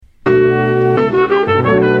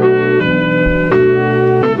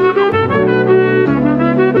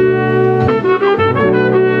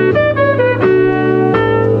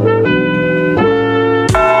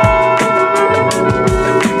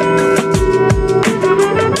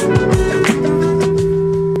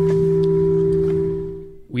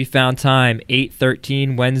Found Time,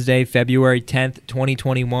 8/13, Wednesday, February 10th,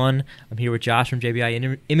 2021. I'm here with Josh from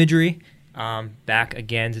JBI Imagery, back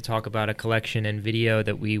again to talk about a collection and video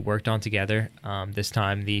that we worked on together. This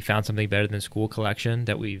time, the Found Something Better Than School collection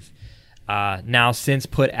that we've now since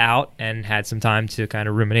put out and had some time to kind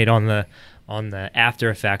of ruminate on the after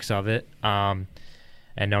effects of it. And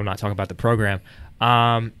no, I'm not talking about the program.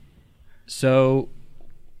 So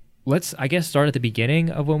let's, I guess, start at the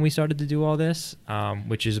beginning of when we started to do all this,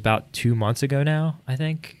 which is about 2 months ago now, I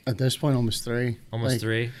think. At this point, almost three. Almost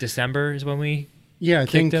three. December is when we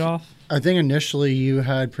kicked it off. I think initially you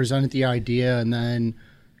had presented the idea, and then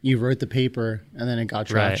you wrote the paper, and then it got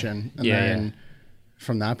traction. Right. And then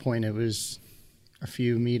from that point, it was a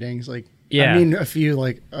few meetings, a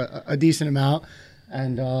decent amount,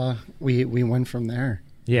 and we went from there,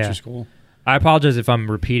 which is cool. I apologize if I'm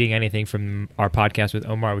repeating anything from our podcast with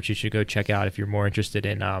Omar, which you should go check out if you're more interested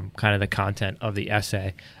in kind of the content of the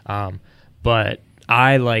essay. But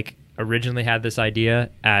I originally had this idea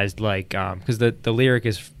as because the lyric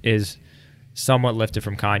is somewhat lifted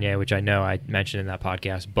from Kanye, which I know I mentioned in that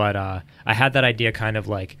podcast. But I had that idea kind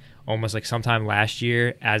of almost sometime last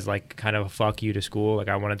year as kind of a fuck you to school.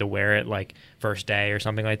 I wanted to wear it first day or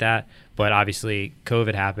something like that. But obviously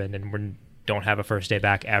COVID happened and we're don't have a first day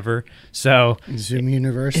back ever, so Zoom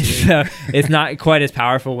University. So it's not quite as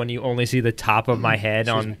powerful when you only see the top of my head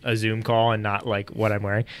on a Zoom call and not what I'm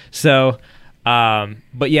wearing. So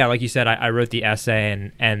but yeah, like you said, I wrote the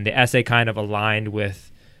essay, and the essay kind of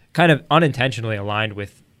unintentionally aligned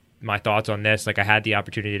with my thoughts on this. I had the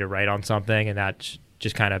opportunity to write on something, and that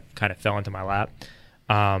just kind of fell into my lap.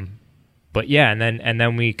 But yeah, and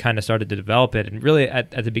then we kind of started to develop it, and really at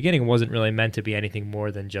the beginning it wasn't really meant to be anything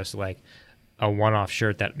more than just a one-off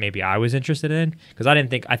shirt that maybe I was interested in, because I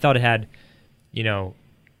thought it had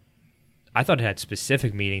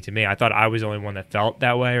specific meaning to me. I thought I was the only one that felt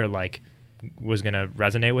that way or was going to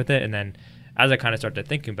resonate with it. And then as I kind of started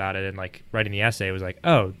thinking about it and writing the essay, it was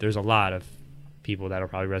oh, there's a lot of people that'll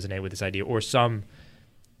probably resonate with this idea or some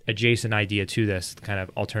adjacent idea to this kind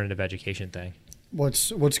of alternative education thing.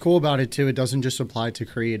 What's cool about it too, it doesn't just apply to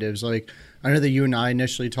creatives. I know that you and I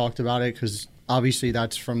initially talked about it because obviously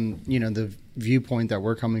that's from the viewpoint that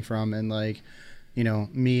we're coming from, and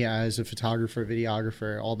me as a photographer,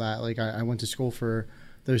 videographer, all that. I went to school for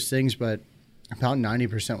those things, but about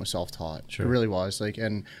 90% was self-taught. Sure. It really was.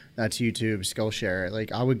 And that's YouTube,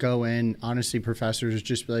 Skillshare. I would go in, honestly, professors would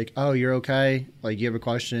just be oh, you're okay? You have a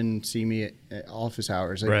question, see me at office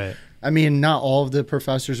hours. Right. I mean, not all of the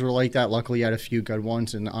professors were like that. Luckily, I had a few good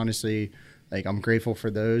ones, and honestly, I'm grateful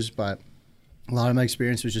for those, but a lot of my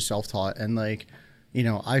experience was just self-taught. And I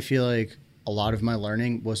feel a lot of my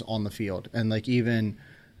learning was on the field. And even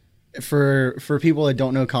for people that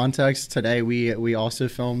don't know context, today we also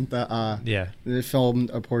filmed filmed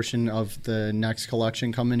a portion of the next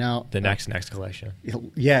collection coming out. The next collection.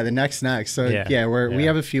 Yeah, the next. So we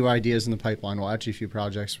have a few ideas in the pipeline. Well, actually a few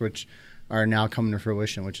projects which are now coming to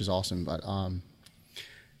fruition, which is awesome. But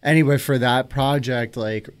anyway, for that project,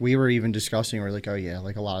 we were even discussing, we're oh yeah,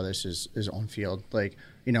 a lot of this is on field.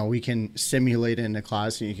 We can simulate it in a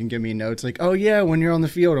class and you can give me notes oh yeah, when you're on the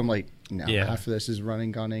field. I'm no, half of this is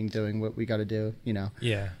running, gunning, doing what we got to do,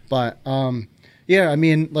 Yeah. But I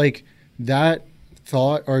mean, that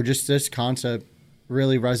thought or just this concept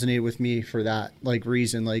really resonated with me for that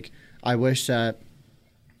reason. I wish that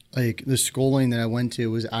the schooling that I went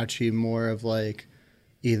to was actually more of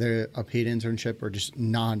either a paid internship or just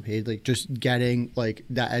non-paid, just getting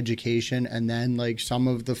that education, and then some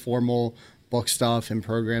of the formal book stuff and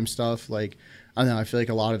program stuff. I don't know, I feel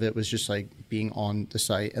a lot of it was just being on the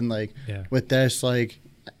site. And with this,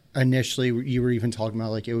 initially you were even talking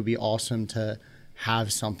about it would be awesome to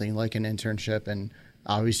have something like an internship, and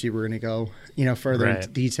obviously we're going to go further into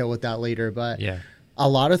detail with that later. But a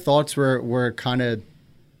lot of thoughts were kind of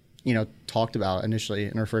talked about initially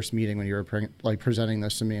in our first meeting when you were presenting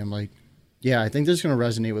this to me. I'm I think this is going to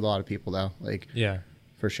resonate with a lot of people though.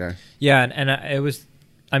 For sure. Yeah. And it was,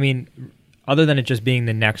 I mean, other than it just being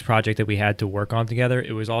the next project that we had to work on together,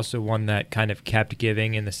 it was also one that kind of kept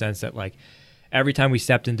giving, in the sense that every time we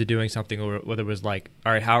stepped into doing something, or whether it was all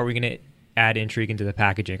right, how are we going to add intrigue into the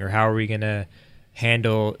packaging, or how are we going to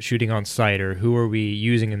handle shooting on site, or who are we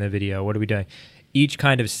using in the video, what are we doing? Each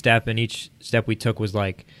kind of step, and each step we took was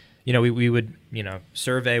we would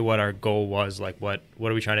survey what our goal was, what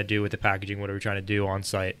are we trying to do with the packaging, what are we trying to do on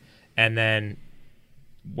site, and then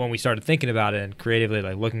when we started thinking about it and creatively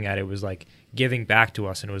like looking at it, it was like giving back to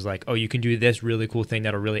us, and it was like, oh, you can do this really cool thing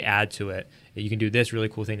that'll really add to it. You can do this really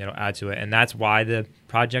cool thing that'll add to it, and that's why the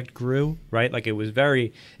project grew, right? Like it was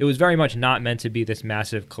very much not meant to be this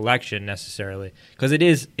massive collection necessarily, because it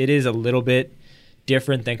is a little bit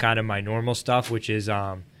different than kind of my normal stuff, which is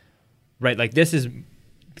right, like this is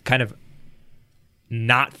kind of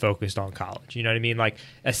not focused on college, you know what I mean? Like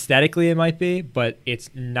aesthetically it might be, but it's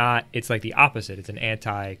not. It's like the opposite. It's an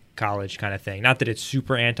anti-college kind of thing. Not that it's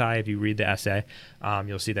super anti. If you read the essay,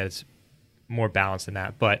 you'll see that it's more balanced than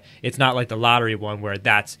that, but it's not like the lottery one where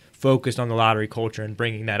that's focused on the lottery culture and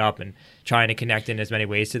bringing that up and trying to connect in as many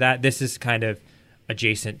ways to that. This is kind of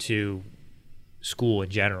adjacent to school in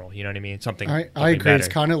general, you know what I mean? Something I agree. better. It's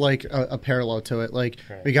kind of like a parallel to it. Like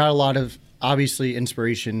right. We got a lot of obviously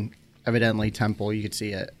inspiration, evidently Temple, you could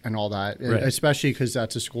see it and all that, right. Especially because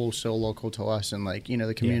that's a school so local to us and like, you know,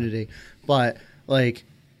 the community. Yeah. But like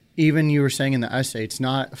even you were saying in the essay, it's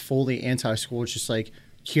not fully anti-school. It's just like,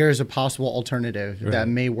 here's a possible alternative right. that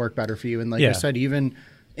may work better for you. And like I said, even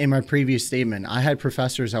in my previous statement, I had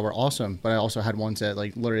professors that were awesome, but I also had ones that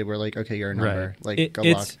like literally were like, okay, you're a number. Right. Like good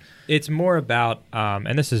luck. It's more about,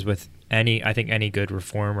 and this is with I think any good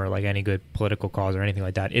reform or like any good political cause or anything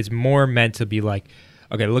like that. It's more meant to be like,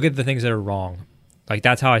 okay, look at the things that are wrong. Like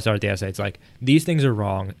that's how I started the essay. It's like, these things are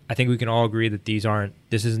wrong. I think we can all agree that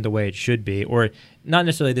this isn't the way it should be, or not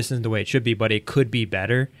necessarily this isn't the way it should be, but it could be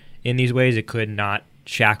better in these ways. It could not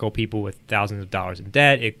shackle people with thousands of dollars in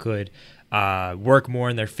debt. It could work more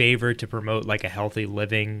in their favor to promote like a healthy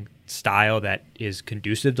living style that is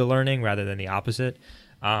conducive to learning rather than the opposite.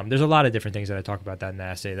 There's a lot of different things that I talk about that in the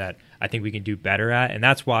essay that I think we can do better at, and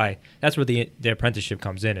that's where the apprenticeship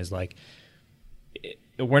comes in. Is like,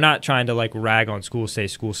 we're not trying to like rag on school, say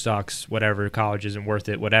school sucks, whatever, college isn't worth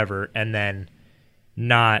it, whatever, and then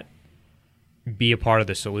not be a part of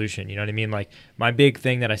the solution. You know what I mean? Like my big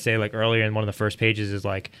thing that I say like earlier in one of the first pages is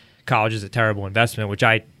like, college is a terrible investment, which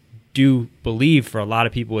I do believe for a lot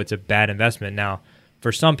of people it's a bad investment. Now,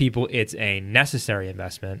 for some people it's a necessary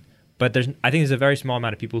investment, but I think there's a very small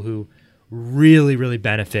amount of people who really, really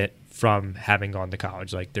benefit from having gone to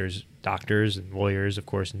college. Like there's doctors and lawyers, of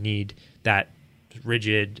course, need that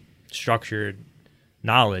rigid, structured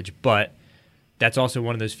knowledge, but that's also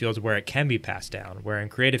one of those fields where it can be passed down, where in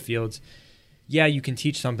creative fields, yeah, you can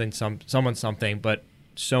teach someone something, but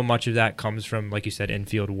so much of that comes from, like you said,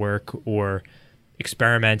 in-field work or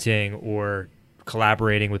experimenting or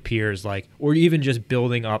collaborating with peers, like, or even just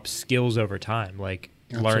building up skills over time, like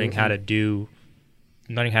Absolutely. learning how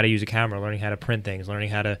to use a camera, learning how to print things, learning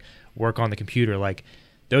how to work on the computer. Like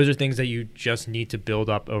those are things that you just need to build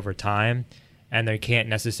up over time, and they can't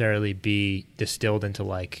necessarily be distilled into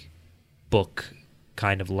like book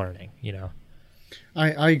kind of learning, you know?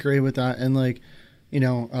 I agree with that. And like, you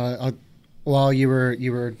know, while you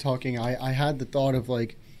were talking, I had the thought of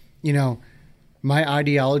like, you know, my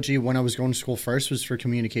ideology when I was going to school first was for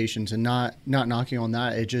communications, and not knocking on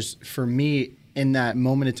that. It just, for me, in that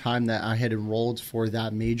moment of time that I had enrolled for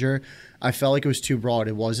that major, I felt like it was too broad.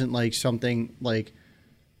 It wasn't like something like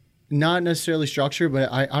not necessarily structured,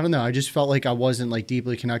 but I don't know. I just felt like I wasn't like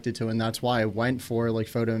deeply connected to it, and that's why I went for like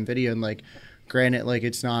photo and video. And like, granted, like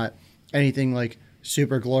it's not anything like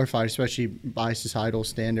super glorified, especially by societal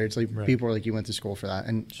standards. Like right. People are like, you went to school for that,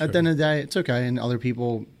 and sure. At the end of the day, it's okay. And other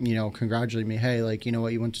people, you know, congratulate me. Hey, like, you know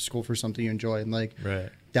what, you went to school for something you enjoy, and like right.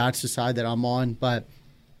 That's the side that I'm on. But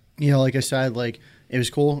you know, like I said, like it was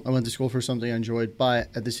cool. I went to school for something I enjoyed,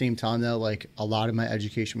 but at the same time, though, like a lot of my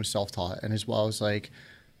education was self-taught, and as well as like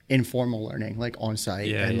informal learning, like on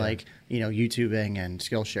site and like, you know, YouTubing and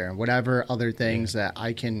Skillshare and whatever other things that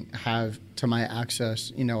I can have to my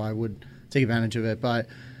access, you know, I would take advantage of it. But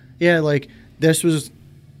yeah, like this was,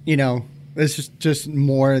 you know, this is just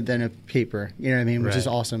more than a paper, you know what I mean? Which is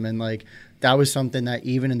awesome. And like, that was something that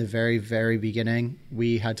even in the very, very beginning,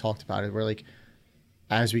 we had talked about it. We're like,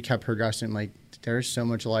 as we kept progressing, like there's so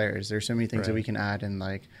much layers, there's so many things that we can add. And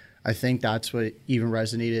like, I think that's what even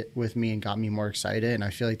resonated with me and got me more excited. And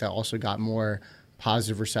I feel like that also got more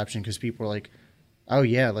positive reception because people were like, oh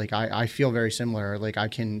yeah, like I feel very similar. Like I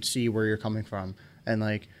can see where you're coming from. And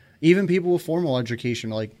like, even people with formal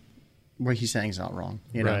education are like, what he's saying is not wrong,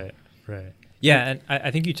 you know? Right. Yeah, and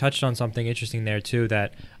I think you touched on something interesting there too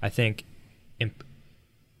that I think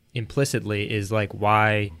implicitly is like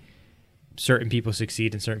why certain people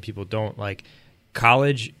succeed and certain people don't. Like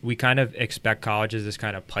college, we kind of expect college as this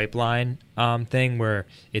kind of pipeline thing where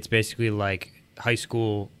it's basically like high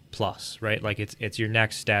school plus, right? Like it's your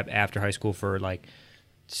next step after high school for like,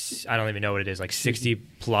 I don't even know what it is, like 60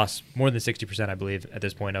 plus, more than 60%, I believe, at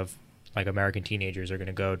this point of like American teenagers are going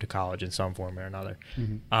to go to college in some form or another.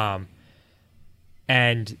 Mm-hmm.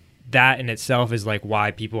 And that in itself is like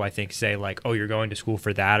why people, I think, say like, oh, you're going to school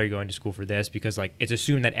for that or you're going to school for this, because like it's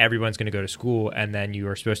assumed that everyone's going to go to school and then you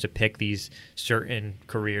are supposed to pick these certain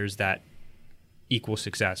careers that equal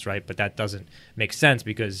success, right? But that doesn't make sense,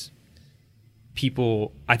 because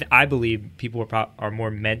people, I believe people are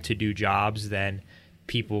more meant to do jobs than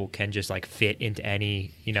people can just like fit into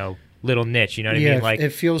any, you know, little niche, you know what I mean? Like it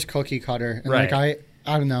feels cookie cutter. And right. like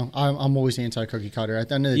I don't know. I'm always anti cookie cutter. At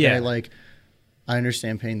the end of the day, like I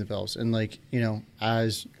understand paying the bills, and like, you know,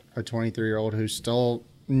 as a 23-year-old who's still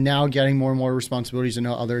now getting more and more responsibilities, and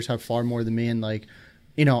know others have far more than me, and like,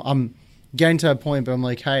 you know, I'm getting to that point, but I'm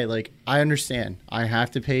like, hey, like I understand I have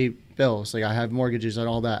to pay bills, like I have mortgages and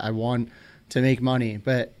all that. I want to make money,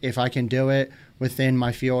 but if I can do it within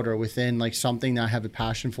my field or within like something that I have a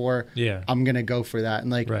passion for, I'm gonna go for that.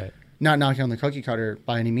 And like, not knocking on the cookie cutter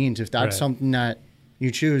by any means. If that's something that you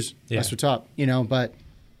choose, that's what's up, you know. But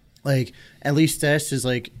like, at least this is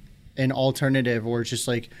like an alternative, or just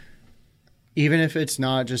like, even if it's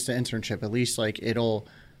not just an internship, at least like it'll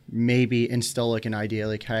maybe instill like an idea,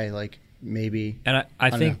 like, hey, like maybe. And I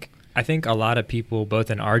think a lot of people, both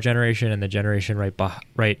in our generation and the generation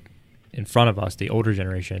right in front of us, the older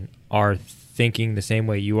generation, are thinking the same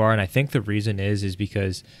way you are. And I think the reason is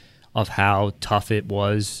because of how tough it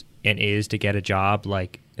was and is to get a job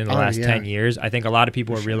like in the last 10 years. I think a lot of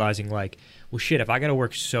people are realizing like, well, shit, if I got to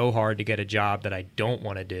work so hard to get a job that I don't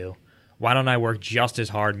want to do, why don't I work just as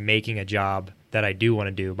hard making a job that I do want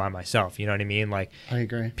to do by myself? You know what I mean? Like, I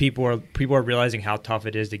agree. People are realizing how tough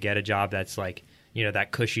it is to get a job that's like, you know,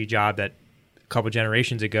 that cushy job that a couple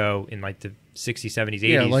generations ago in like the 60s, 70s,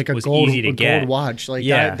 80s like was easy to get. Gold watch. Like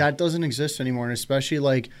that doesn't exist anymore. And especially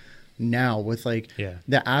like now with like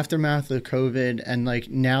the aftermath of COVID, and like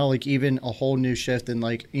now like even a whole new shift in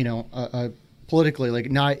like, you know, politically, like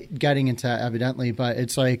not getting into that evidently, but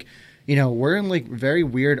it's like, you know, we're in like very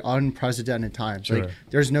weird, unprecedented times. Like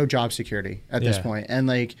there's no job security at this point. And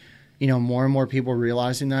like, you know, more and more people are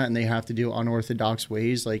realizing that, and they have to do unorthodox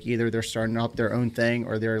ways. Like either they're starting up their own thing,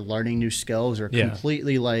 or they're learning new skills, or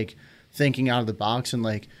completely like thinking out of the box. And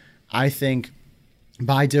like, I think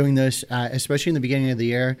by doing this, especially in the beginning of the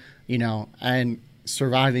year, you know, and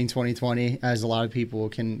surviving 2020, as a lot of people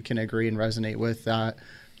can agree and resonate with that,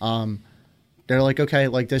 they're like, okay,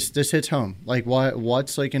 like this hits home. Like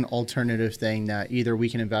what's like an alternative thing that either we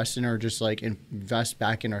can invest in, or just like invest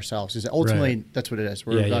back in ourselves? Because ultimately that's what it is.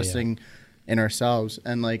 We're investing in ourselves.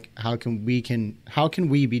 And like, how can we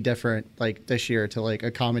be different like this year to like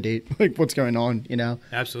accommodate like what's going on, you know?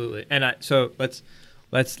 Absolutely. And so let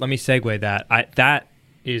me segue that. That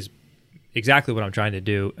is exactly what I'm trying to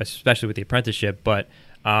do, especially with the apprenticeship. But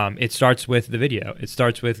it starts with the video. It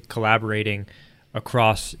starts with collaborating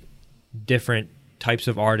across different types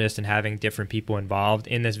of artists and having different people involved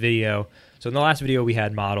in this video. So in the last video we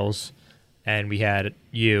had models, and we had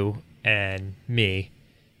you and me,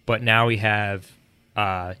 but now we have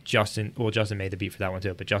Justin. Well, Justin made the beat for that one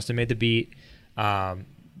too, but Justin made the beat.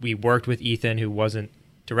 We worked with Ethan, who wasn't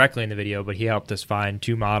directly in the video, but he helped us find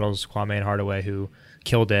two models, Kwame and Hardaway, who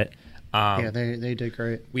killed it. They did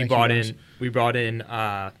great. We brought in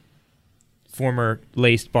former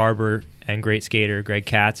laced barber and great skater Greg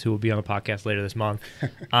Katz, who will be on the podcast later this month.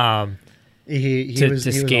 He was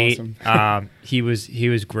skate. Awesome. He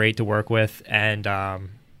was great to work with, and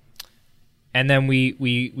then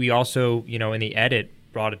we also, you know, in the edit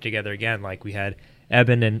brought it together again. Like we had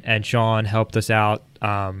Eben and Sean helped us out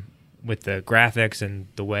with the graphics and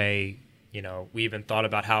the way, you know, we even thought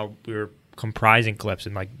about how we were comprising clips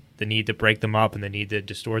and like the need to break them up and the need to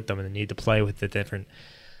distort them and the need to play with the different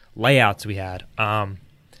layouts we had.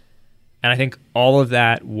 And I think all of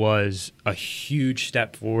that was a huge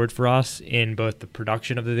step forward for us in both the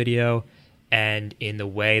production of the video and in the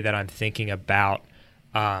way that I'm thinking about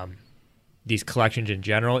these collections in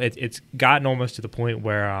general. It's gotten almost to the point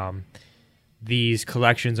where these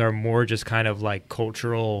collections are more just kind of like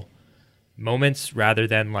cultural moments rather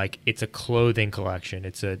than like it's a clothing collection,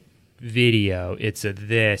 it's a video, it's a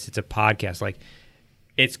podcast. Like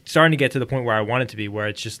it's starting to get to the point where I want it to be, where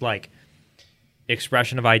it's just like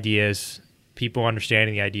expression of ideas, people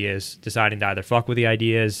understanding the ideas, deciding to either fuck with the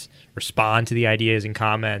ideas, respond to the ideas in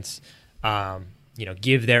comments, you know,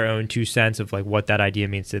 give their own 2 cents of like what that idea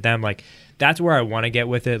means to them. Like that's where I want to get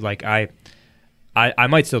with it. Like I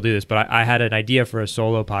might still do this, but I had an idea for a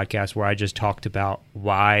solo podcast where I just talked about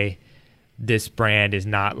why this brand is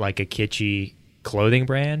not like a kitschy clothing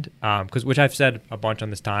brand, which I've said a bunch on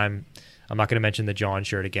I'm not going to mention the John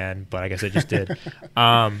shirt again, but I guess I just did.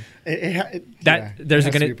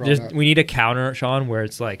 We need a counter, Sean, where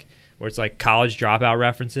it's like college dropout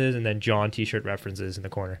references and then John t-shirt references in the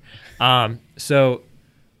corner. So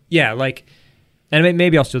yeah, like, and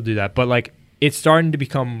maybe I'll still do that, but like, it's starting to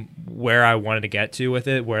become where I wanted to get to with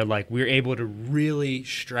it, where like we're able to really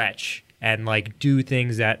stretch and like do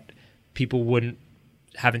things that people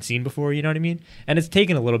haven't seen before, you know what I mean? And it's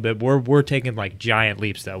taken a little bit. We're taking like giant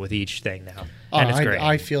leaps though with each thing now. And it's great.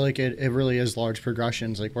 I feel like it really is large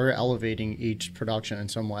progressions. Like we're elevating each production in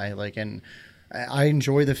some way. Like, and I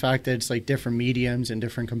enjoy the fact that it's like different mediums and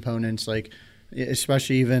different components. Like,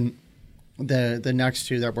 especially even the next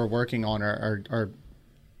two that we're working on are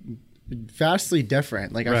vastly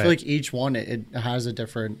different. Like, I feel like each one it has a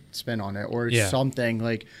different spin on it, or something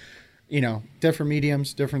like, you know, different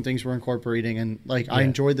mediums, different things we're incorporating. And like, I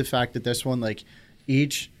enjoyed the fact that this one, like,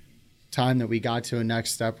 each time that we got to a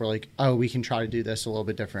next step, we're like, oh, we can try to do this a little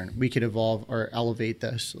bit different. We could evolve or elevate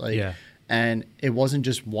this. Like, and it wasn't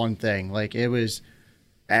just one thing. Like, it was,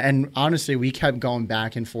 and honestly, we kept going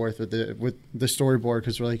back and forth with the storyboard,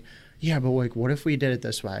 because we're like, yeah, but like, what if we did it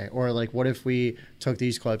this way? Or like, what if we took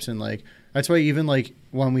these clips and like, that's why even like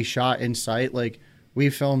when we shot in sight, like we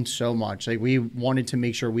filmed so much, like we wanted to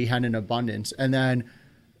make sure we had an abundance. And then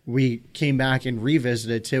we came back and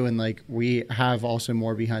revisited too. And like, we have also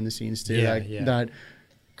more behind the scenes too, that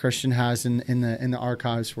Christian has in the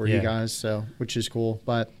archives for you guys. So, which is cool.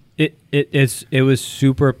 But it was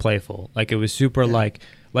super playful. Like, it was super like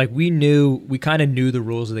we kind of knew the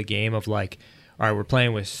rules of the game of like, all right, we're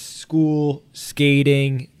playing with school,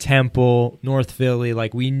 skating, Temple, North Philly.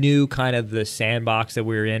 Like, we knew kind of the sandbox that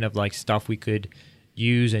we were in of like stuff we could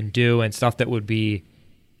use and do, and stuff that would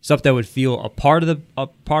feel a part of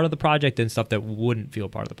the project, and stuff that wouldn't feel a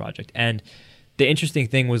part of the project. And the interesting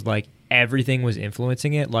thing was like everything was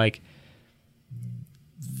influencing it. Like,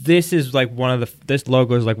 this is like this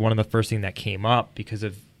logo is like one of the first thing that came up because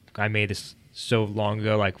of I made this so long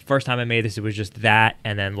ago. Like, first time I made this, it was just that,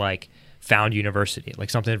 and then like found university,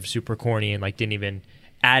 like something super corny and like didn't even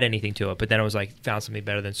add anything to it. But then it was like found something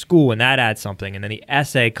better than school, and that adds something. And then the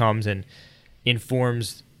essay comes and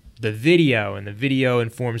informs the video, and the video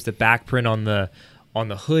informs the back print on the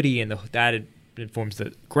hoodie, and that informs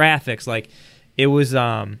the graphics. Like, it was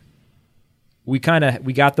we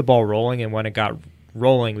got the ball rolling, and when it got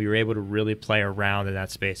rolling, we were able to really play around in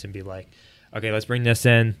that space and be like, okay, let's bring this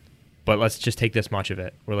in, but let's just take this much of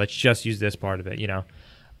it, or let's just use this part of it, you know.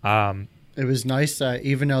 It was nice that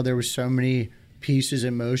even though there was so many pieces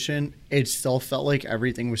in motion, it still felt like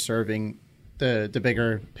everything was serving the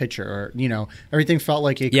bigger picture, or, you know, everything felt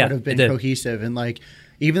like it could have been cohesive. And like,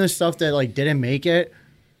 even the stuff that like didn't make it,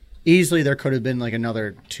 easily there could have been like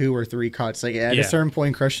another 2 or 3 cuts. Like at a certain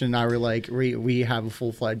point, Christian and I were like, we have a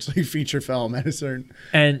full-fledged like feature film at a certain.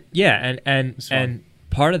 And and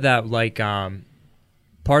part of that, like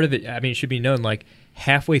part of it, I mean, it should be known, like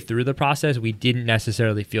halfway through the process, we didn't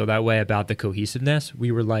necessarily feel that way about the cohesiveness.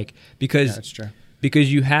 We were like, because that's true.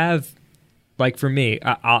 Because you have, like, for me,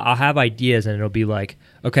 I'll have ideas, and it'll be like,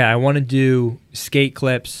 okay, I want to do skate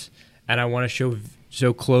clips, and I want to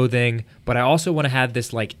show clothing, but I also want to have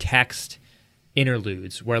this like text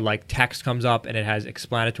interludes where like text comes up and it has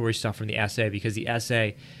explanatory stuff from the essay, because the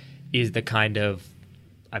essay is the kind of,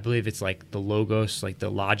 I believe it's like the logos, like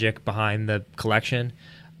the logic behind the collection,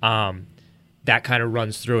 that kind of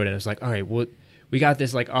runs through it. And it's like, all right, well, we got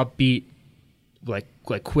this like upbeat, like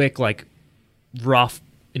quick, like rough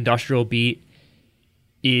industrial beat.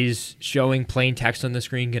 Is showing plain text on the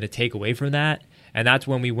screen going to take away from that? And that's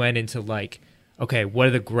when we went into like, okay, what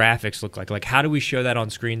do the graphics look like? Like, how do we show that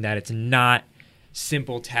on screen that it's not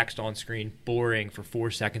simple text on screen, boring for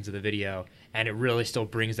 4 seconds of the video, and it really still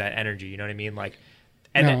brings that energy? You know what I mean? Like,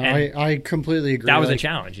 I completely agree. That was a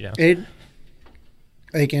challenge, you know. It,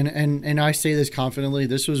 like, and I say this confidently.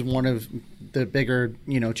 This was one of the bigger,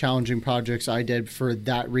 you know, challenging projects I did for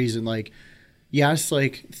that reason. Like, yes,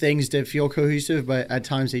 like things did feel cohesive, but at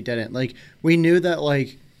times they didn't. Like, we knew that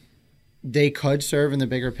like they could serve in the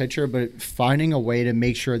bigger picture, but finding a way to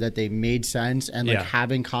make sure that they made sense and like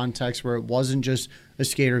having context where it wasn't just a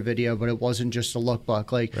skater video, but it wasn't just a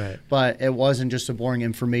lookbook, like, but it wasn't just a boring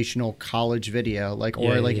informational college video, like,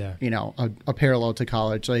 or you know, a parallel to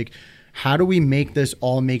college. Like, how do we make this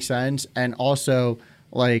all make sense? And also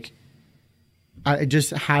like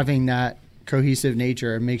just having that cohesive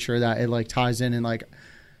nature and make sure that it like ties in. And like,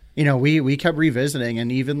 you know, we kept revisiting,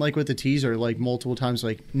 and even like with the teaser, like multiple times,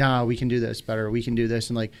 like, nah, we can do this better, we can do this.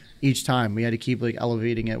 And like each time we had to keep like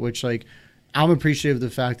elevating it, which like I'm appreciative of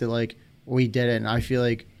the fact that like we did it. And I feel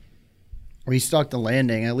like we stuck the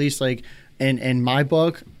landing, at least like in my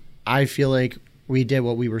book. I feel like we did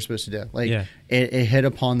what we were supposed to do. Like it hit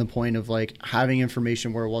upon the point of like having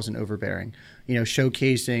information where it wasn't overbearing,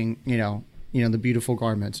 showcasing, the beautiful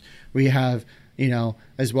garments we have,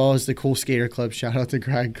 as well as the cool skater club. Shout out to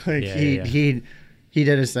Greg. Like he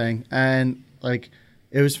did his thing, and like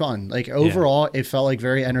it was fun. Like overall, it felt like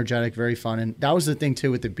very energetic, very fun, and that was the thing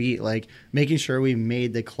too with the beat. Like making sure we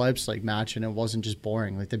made the clips like match, and it wasn't just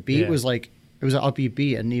boring. Like the beat was like. It was an upbeat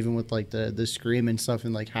beat, and even with like the scream and stuff,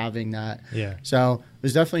 and like having that, So it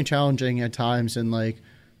was definitely challenging at times, and like,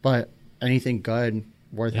 but anything good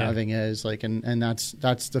worth having is like, and that's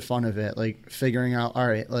the fun of it. Like figuring out, all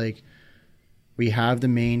right, like we have the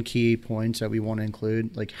main key points that we want to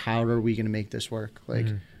include. Like, how are we going to make this work? Like,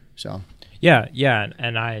 so yeah,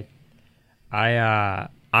 and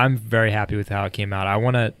I'm very happy with how it came out. I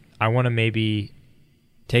wanna maybe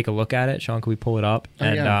take a look at it. Sean, can we pull it up?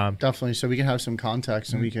 Definitely, so we can have some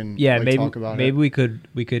context and we can maybe talk about maybe it.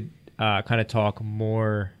 we could kind of talk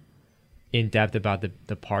more in depth about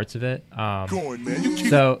the parts of it. Go on,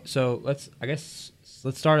 man. So let's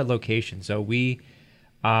start at location. So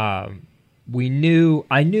I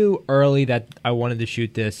knew early that I wanted to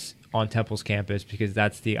shoot this on Temple's campus because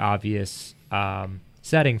that's the obvious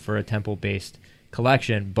setting for a Temple-based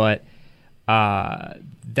collection, but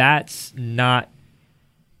that's not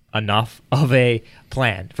enough of a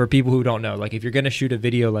plan for people who don't know. Like if you're going to shoot a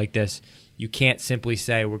video like this, you can't simply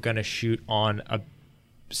say we're going to shoot on a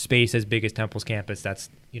space as big as Temple's campus that's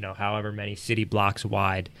however many city blocks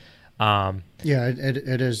wide.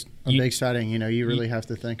 It is a big setting. You really have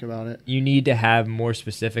to think about it. You need to have more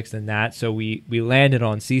specifics than that. So we landed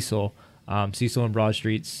on Cecil and Broad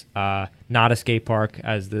Streets, not a skate park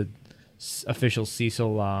as the official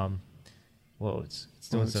Cecil. It's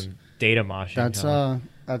doing some data moshing.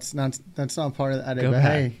 That's not part of the edit. Go but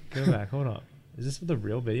back. Hey, Go back. Hold on. Is this what the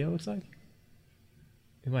real video looks like?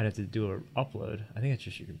 We might have to do an upload. I think it's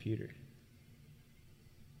just your computer.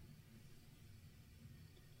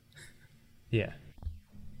 Yeah.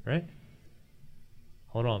 Right?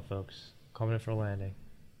 Hold on, folks. Coming in for a landing.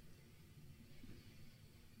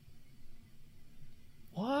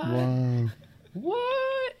 What? wow.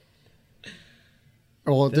 What?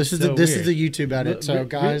 Well, this is so the weird. YouTube edit. So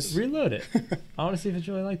guys, reload it. I want to see if it's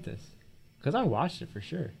really like this, because I watched it for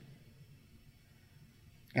sure.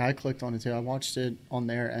 I clicked on it too. I watched it on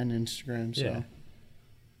there and Instagram. So Yeah.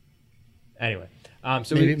 Anyway,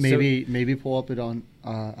 so maybe pull up it on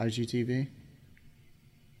IGTV.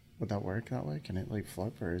 Would that work that way? Can it like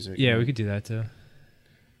flip, or is it? Yeah, we could do that too.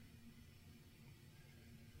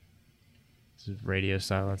 This is radio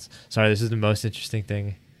silence. Sorry, this is the most interesting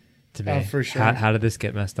thing to me. For sure. How did this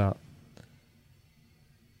get messed up?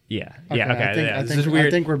 Yeah. Yeah. Okay. I This is think, weird.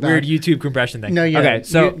 I think we're back. Weird YouTube compression thing. No. Yeah. Okay.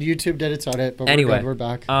 So YouTube did its edit, but anyway, we're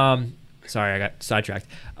back. Sorry, I got sidetracked.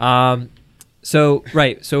 So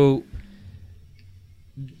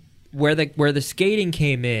where the skating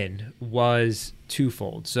came in was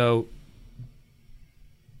twofold. So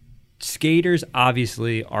skaters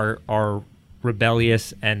obviously are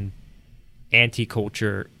rebellious and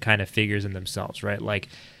anti-culture kind of figures in themselves, right? Like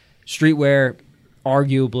streetwear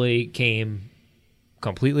arguably came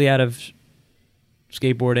completely out of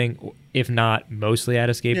skateboarding, if not mostly out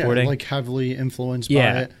of skateboarding. Yeah, like heavily influenced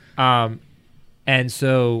by it. And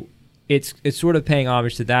so it's sort of paying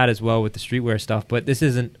homage to that as well with the streetwear stuff. But this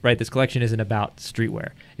isn't right. This collection isn't about streetwear.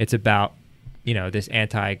 It's about this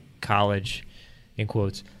anti-college, in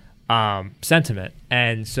quotes, sentiment.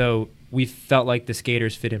 And so we felt like the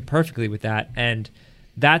skaters fit in perfectly with that, and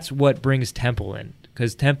that's what brings Temple in,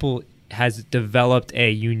 because Temple has developed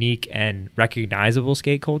a unique and recognizable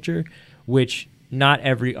skate culture, which not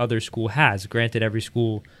every other school has. Granted, every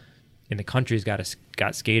school in the country's got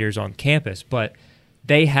skaters on campus, but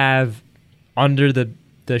they have, under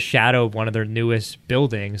the shadow of one of their newest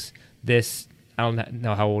buildings, this, I don't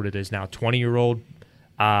know how old it is now, 20-year-old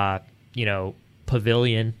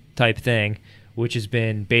pavilion type thing, which has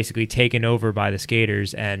been basically taken over by the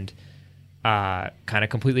skaters and kind of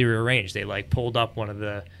completely rearranged. They like pulled up one of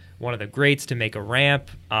the grates to make a ramp.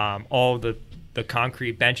 All the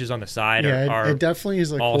concrete benches on the side are it definitely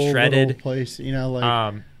is a all cool shredded little place.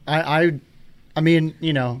 I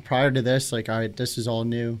mean, prior to this, this is all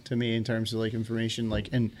new to me in terms of like information,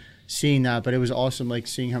 and seeing that. But it was awesome, like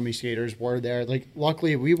seeing how many skaters were there. Like,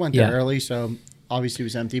 luckily we went there early, so obviously it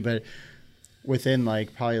was empty. But within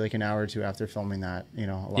probably an hour or two after filming that, a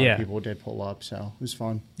lot of people did pull up, so it was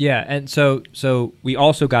fun. Yeah, and so we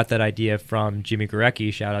also got that idea from Jimmy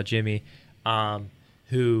Gorecki, shout out Jimmy,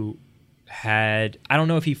 who had, I don't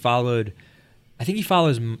know if he followed, I think he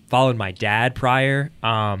followed my dad prior,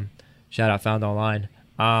 shout out Found Online,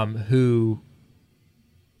 who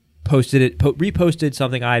reposted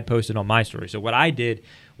something I had posted on my story. So what I did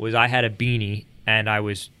was I had a beanie and I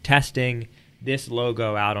was testing this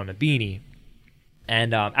logo out on a beanie.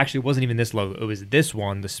 And actually, it wasn't even this logo. It was this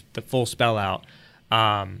one, the full spell out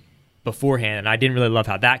beforehand. And I didn't really love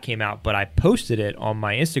how that came out, but I posted it on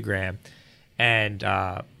my Instagram. And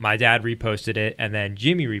my dad reposted it, and then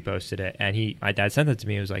Jimmy reposted it. And my dad sent it to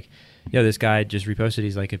me. He was like, yo, this guy just reposted.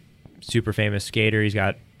 He's like a super famous skater. He's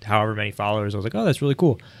got however many followers. I was like, oh, that's really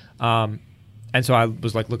cool. And so I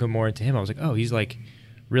was like looking more into him. I was like, oh, he's like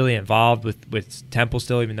really involved with Temple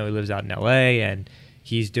still, even though he lives out in LA, and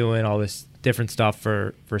he's doing all this different stuff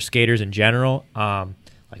for skaters in general,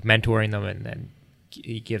 like mentoring them, and then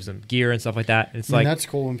he gives them gear and stuff like that. And it's like, that's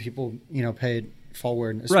cool when people, pay it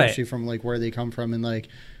forward, especially from like where they come from, and like,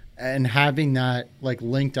 and having that like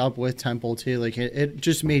linked up with Temple too, like it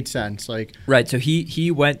just made sense. Like, right. So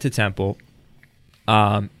he went to Temple,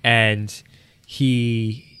 and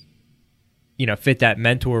he, fit that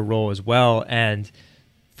mentor role as well. And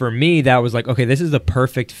for me, that was like, okay, this is the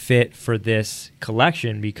perfect fit for this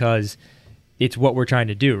collection because it's what we're trying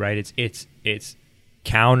to do, right? It's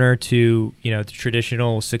counter to, the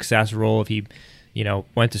traditional success role if he,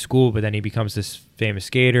 went to school, but then he becomes this famous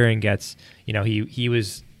skater and gets, he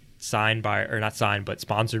was signed by, or not signed, but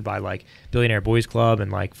sponsored by like Billionaire Boys Club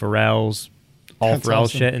and like Pharrell's, That's Pharrell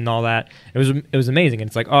awesome. shit and all that. It was amazing. And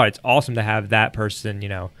it's like, oh, it's awesome to have that person,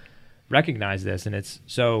 recognize this. And it's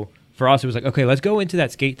so for us, it was like, okay, let's go into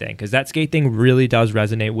that skate thing, because that skate thing really does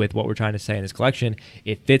resonate with what we're trying to say in this collection.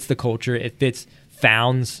 It fits the culture. It fits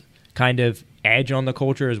Found's kind of edge on the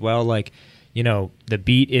culture as well. Like, the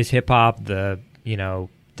beat is hip hop. The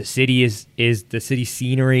city is the city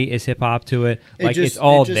scenery is hip hop to it. Like it's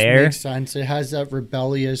all there. It makes sense. It has that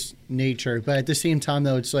rebellious nature, but at the same time,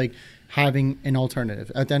 though, it's like having an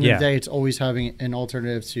alternative. At the end of the day, it's always having an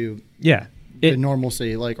alternative to the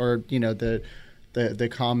normalcy, like, or the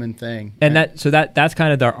common thing. And that's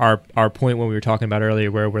kind of our point when we were talking about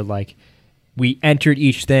earlier, where we're like, we entered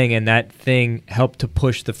each thing and that thing helped to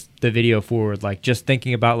push the video forward. Like just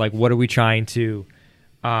thinking about like, what are we trying to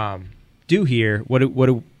do here?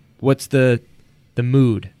 What's the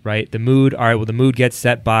mood, right? The mood. All right. Well, the mood gets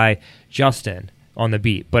set by Justin on the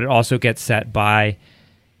beat, but it also gets set by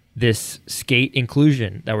this skate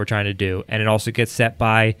inclusion that we're trying to do. And it also gets set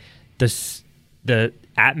by the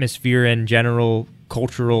atmosphere and general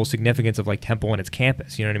cultural significance of like Temple and its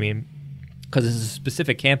campus. You know what I mean? Because it's a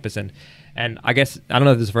specific campus. And I guess, I don't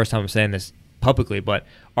know if this is the first time I'm saying this publicly, but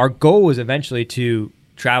our goal was eventually to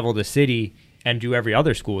travel the city and do every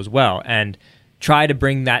other school as well and try to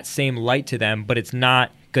bring that same light to them. But it's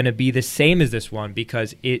not going to be the same as this one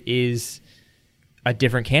because it is a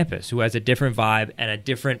different campus who has a different vibe and a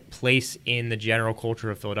different place in the general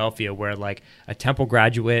culture of Philadelphia, where like a Temple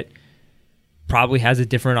graduate probably has a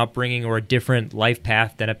different upbringing or a different life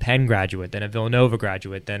path than a Penn graduate, than a Villanova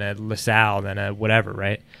graduate, than a LaSalle, than a whatever,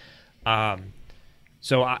 right?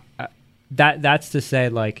 So that's to say,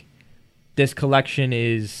 like, this collection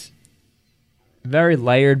is very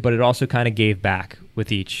layered, but it also kind of gave back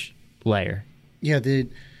with each layer. Yeah,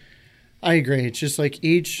 I agree. It's just like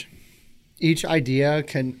each idea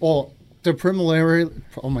can, the primary,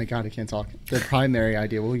 oh my God, I can't talk. The primary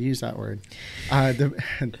idea, we'll use that word.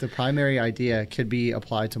 The primary idea could be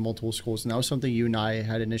applied to multiple schools. And that was something you and I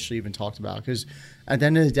had initially even talked about, because at the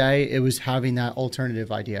end of the day, it was having that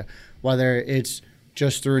alternative idea, whether it's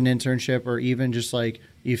just through an internship or even just like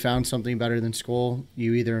you found something better than school.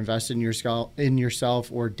 You either invested in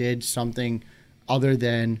yourself or did something other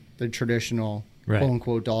than the traditional quote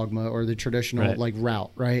unquote dogma or the traditional like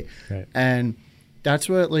route. Right. And that's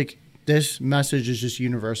what like, this message is just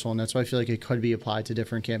universal, and that's why I feel like it could be applied to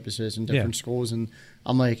different campuses and different schools. And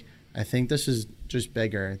I'm like, I think this is just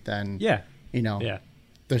bigger than,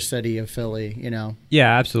 the city of Philly,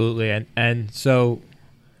 Yeah, absolutely. And so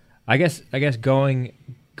I guess drilling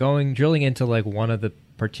into like one of the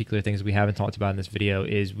particular things we haven't talked about in this video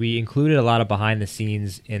is we included a lot of behind the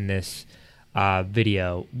scenes in this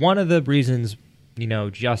video. One of the reasons,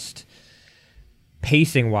 just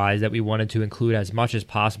pacing wise that we wanted to include as much as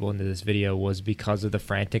possible into this video was because of the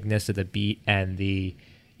franticness of the beat and the,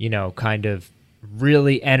 kind of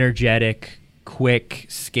really energetic, quick,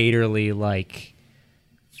 skaterly like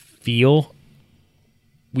feel.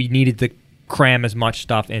 We needed to cram as much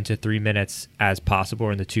stuff into 3 minutes as possible,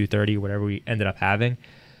 or in the 2:30, whatever we ended up having.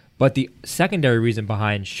 But the secondary reason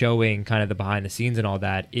behind showing kind of the behind the scenes and all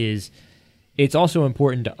that is it's also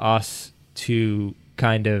important to us to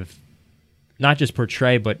kind of not just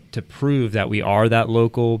portray, but to prove that we are that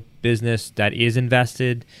local business that is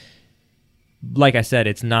invested. Like I said,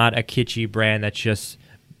 it's not a kitschy brand that's just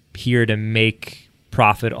here to make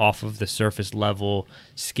profit off of the surface level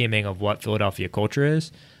skimming of what Philadelphia culture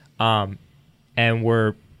is. And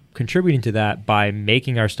we're contributing to that by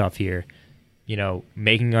making our stuff here, you know,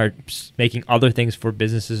 making other things for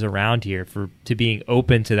businesses around here, to being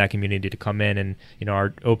open to that community to come in, and, you know,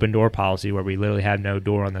 our open door policy where we literally have no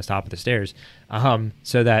door on the top of the stairs,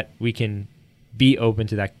 so that we can be open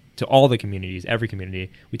to that, to all the communities, every community.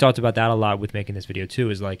 We talked about that a lot with making this video too,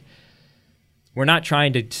 is like, we're not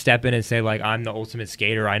trying to step in and say like, I'm the ultimate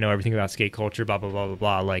skater, I know everything about skate culture, blah, blah, blah, blah,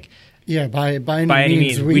 blah. Like, yeah, by any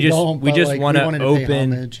means, we just want to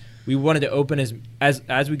open. We wanted to open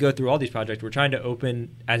as we go through all these projects. We're trying to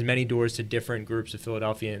open as many doors to different groups of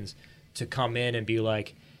Philadelphians to come in and be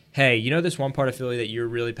like, hey, you know this one part of Philly that you're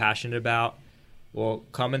really passionate about? Well,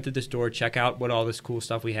 come in through this door, check out what all this cool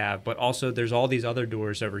stuff we have. But also, there's all these other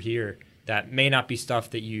doors over here that may not be stuff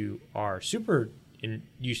that you are super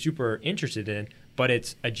interested in, but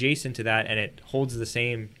it's adjacent to that and it holds the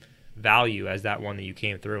same value as that one that you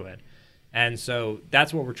came through in. And so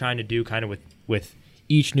that's what we're trying to do, kind of with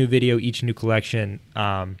each new video, each new collection,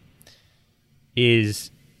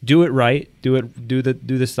 is do it right, do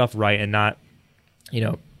the stuff right, and not, you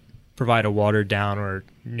know, provide a watered down or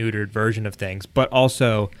neutered version of things, but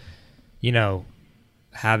also, you know,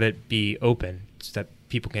 have it be open so that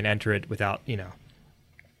people can enter it without, you know,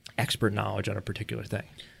 expert knowledge on a particular thing.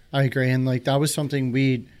 I agree. And like, that was something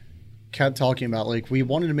we kept talking about. Like, we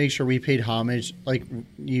wanted to make sure we paid homage, like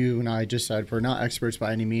you and I just said, we're not experts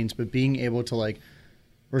by any means, but being able to like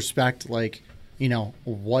respect, like, you know,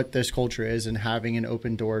 what this culture is and having an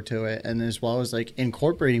open door to it. And as well as like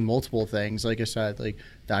incorporating multiple things. Like I said, like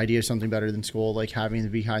the idea of something better than school, like having the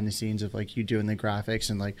behind the scenes of like you doing the graphics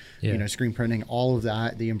and like, you know, screen printing, all of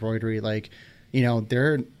that, the embroidery, like, you know,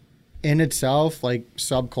 they're in itself like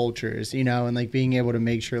subcultures, you know, and like being able to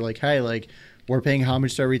make sure like, hey, like we're paying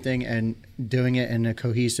homage to everything and doing it in a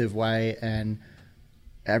cohesive way. And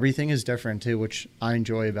everything is different too, which I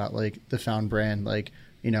enjoy about like the Found brand. Like,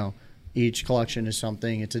 you know, each collection is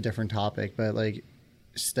something, it's a different topic, but like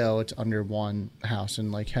still it's under one house.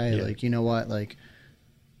 And like, hey, like, you know what, like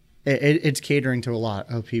it's catering to a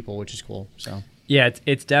lot of people, which is cool. So yeah,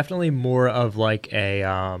 it's definitely more of like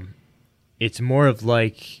it's more of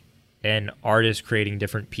like an artist creating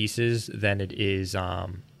different pieces than it is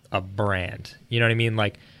a brand. You know what I mean?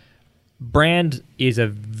 Like, brand is a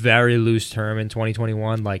very loose term in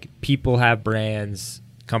 2021. Like, people have brands,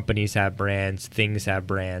 companies have brands, things have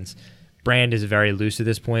brands. Brand is very loose at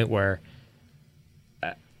this point, where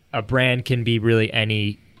a brand can be really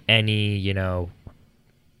any, you know,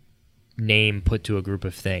 name put to a group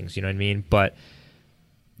of things. You know what I mean? But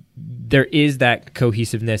there is that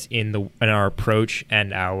cohesiveness in our approach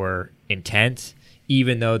and our intent,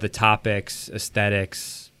 even though the topics,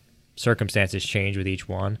 aesthetics, circumstances change with each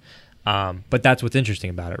one. But that's what's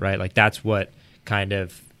interesting about it, right? Like, that's what kind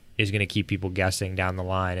of is going to keep people guessing down the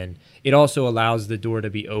line. And it also allows the door to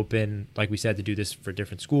be open, like we said, to do this for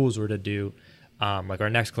different schools, or to do like our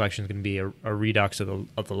next collection is going to be a redux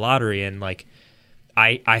of the lottery. And like,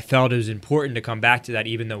 I felt it was important to come back to that,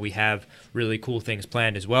 even though we have really cool things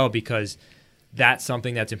planned as well, because that's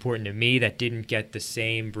something that's important to me that didn't get the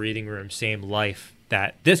same breathing room, same life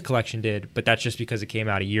that this collection did. But that's just because it came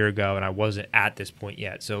out a year ago and I wasn't at this point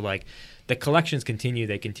yet. So like, the collections continue,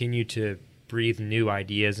 they continue to breathe new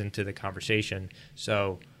ideas into the conversation.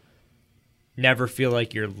 So never feel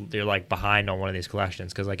like you're like behind on one of these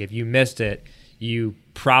collections, because like, if you missed it, you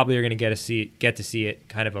probably are going to get to see it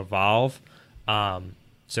kind of evolve.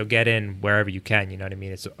 So get in wherever you can, you know what I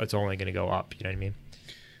mean? It's only going to go up, you know what I mean?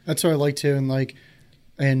 That's what I like too. And like,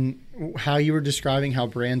 and how you were describing how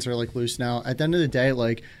brands are like loose now, at the end of the day,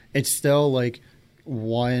 like, it's still like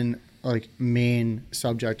one like main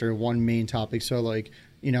subject or one main topic. So like,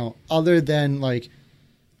 you know, other than like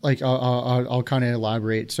I'll kind of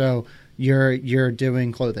elaborate. So you're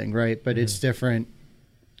doing clothing, right? But it's different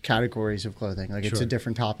categories of clothing. Like, it's a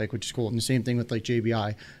different topic, which is cool. And the same thing with like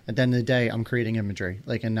JBI. At the end of the day, I'm creating imagery.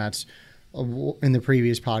 Like, and that's in the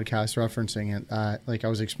previous podcast referencing it. Like, I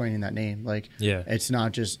was explaining that name. Like, yeah, it's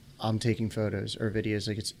not just I'm taking photos or videos.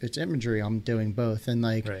 Like, it's imagery. I'm doing both. And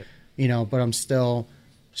like, you know, but I'm still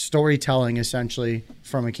storytelling essentially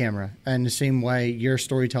from a camera. And the same way you're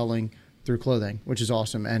storytelling through clothing, which is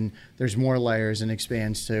awesome. And there's more layers and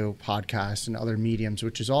expands to podcasts and other mediums,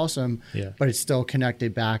 which is awesome. Yeah. But it's still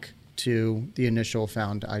connected back to the initial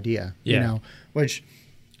Found idea, you know, which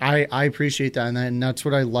I appreciate that. And that's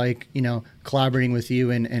what I like, you know, collaborating with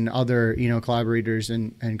you and other, you know, collaborators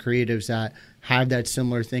and creatives that have that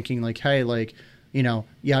similar thinking. Like, hey, like, you know,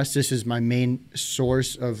 yes, this is my main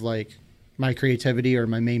source of like my creativity or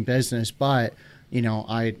my main business, but, you know,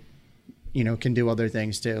 I can do other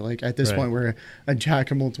things too. Like at this Right. point, we're a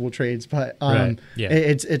jack of multiple trades. But Right. Yeah.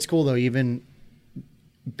 it's cool though. Even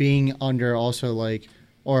being under also like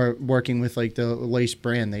or working with like the Lace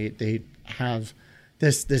brand, they have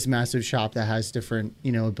this massive shop that has different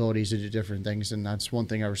abilities to do different things, and that's one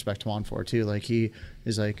thing I respect Juan for too. Like he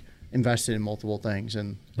is like invested in multiple things,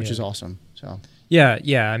 and which is awesome. So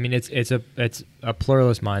Yeah. I mean, it's a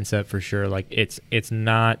pluralist mindset for sure. Like it's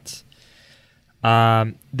not.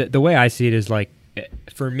 The way I see it is like,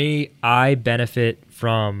 for me, I benefit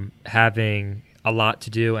from having a lot to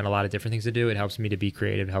do and a lot of different things to do. It helps me to be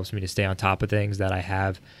creative. It helps me to stay on top of things that I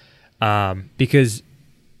have, because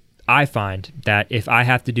I find that if I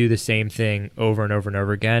have to do the same thing over and over and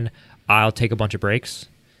over again, I'll take a bunch of breaks.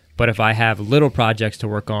 But if I have little projects to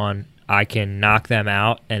work on, I can knock them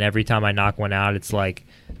out. And every time I knock one out, it's like,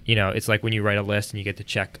 it's like when you write a list and you get to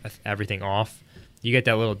check everything off. You get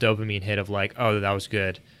that little dopamine hit of like, oh, that was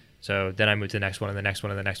good. So then I move to the next one and the next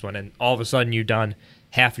one and the next one. And all of a sudden you've done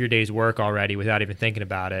half your day's work already without even thinking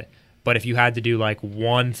about it. But if you had to do like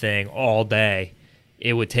one thing all day,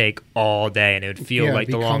 it would take all day and it would feel like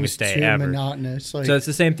the longest day ever. Monotonous. Like, so it's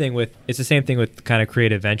the same thing with kind of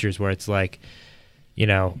creative ventures where it's like,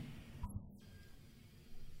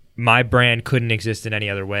 my brand couldn't exist in any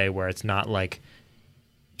other way where it's not like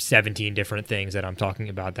 17 different things that I'm talking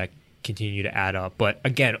about that continue to add up. But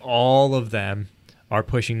again, all of them are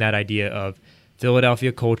pushing that idea of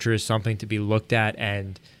Philadelphia culture is something to be looked at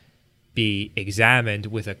and be examined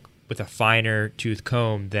with a finer tooth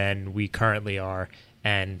comb than we currently are.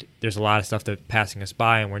 And there's a lot of stuff that's passing us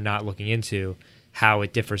by and we're not looking into how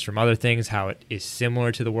it differs from other things, how it is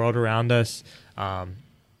similar to the world around us.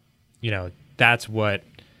 That's what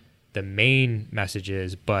the main message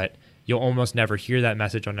is, but you'll almost never hear that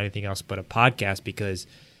message on anything else but a podcast, because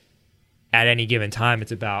at any given time,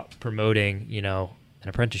 it's about promoting, an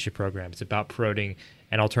apprenticeship program. It's about promoting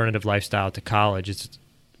an alternative lifestyle to college. It's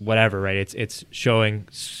whatever, right? It's showing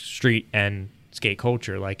street and skate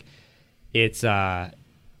culture. Like it's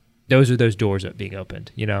those are those doors that being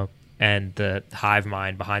opened, and the hive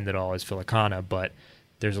mind behind it all is Philicana, but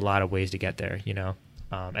there's a lot of ways to get there,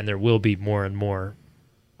 and there will be more and more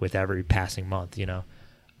with every passing month,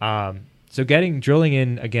 So drilling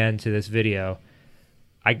in again to this video,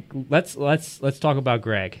 let's talk about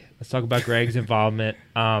Greg. Let's talk about Greg's involvement.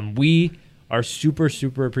 We are super,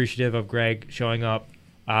 super appreciative of Greg showing up,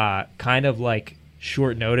 kind of like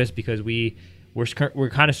short notice, because we're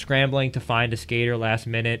kind of scrambling to find a skater last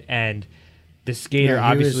minute, and the skater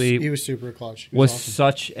he was super clutch. He was awesome.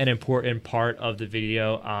 Such an important part of the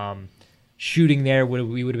video. Shooting there,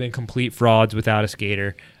 we would have been complete frauds without a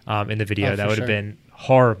skater in the video. That would have been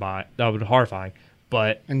horrifying. That would have been horrifying.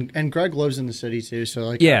 But and Greg lives in the city too, so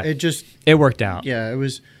like it worked out. Yeah,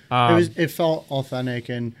 it felt authentic,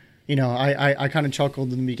 and I kind of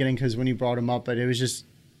chuckled in the beginning because when you brought him up, but it was just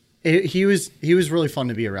he was really fun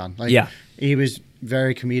to be around. Like he was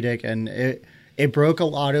very comedic, and it broke a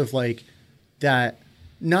lot of like that.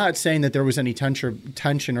 Not saying that there was any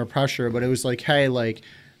tension or pressure, but it was like, hey, like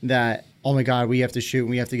that. Oh my God, we have to shoot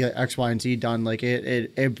and we have to get X, Y, and Z done. Like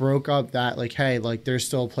it broke up that like, hey, like there's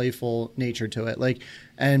still a playful nature to it. Like,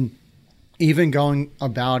 and even going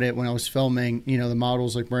about it when I was filming, the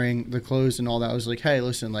models like wearing the clothes and all that, I was like, hey,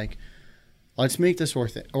 listen, like, let's make this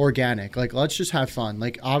organic. Like, let's just have fun.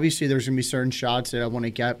 Like, obviously there's going to be certain shots that I want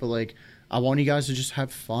to get, but like, I want you guys to just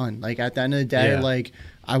have fun. Like at the end of the day, like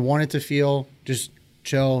I want it to feel just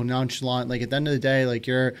chill, nonchalant. Like at the end of the day, like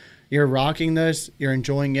you're rocking this, you're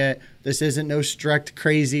enjoying it. This isn't no strict,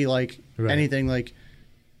 crazy, like anything. Like,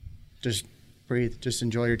 just breathe, just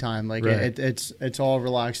enjoy your time. Like it's all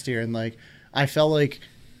relaxed here, and like I felt like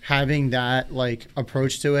having that like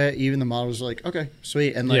approach to it. Even the models were like, okay,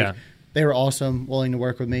 sweet, and like they were awesome, willing to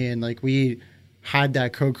work with me, and like we had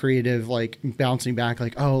that co-creative like bouncing back,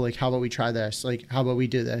 like, oh, like how about we try this? Like how about we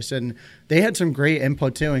do this? And they had some great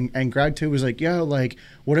input too. And Greg too was like, yo, like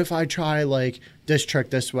what if I try like this trick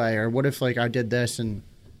this way, or what if like I did this and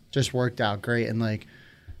just worked out great. And like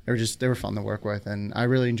they were fun to work with, and I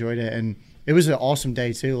really enjoyed it. And it was an awesome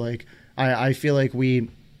day too. Like I feel like we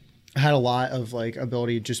had a lot of like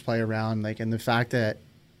ability to just play around, like, and the fact that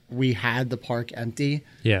we had the park empty,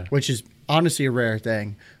 which is honestly a rare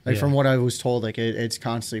thing. Like from what I was told, like it's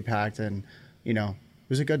constantly packed, and it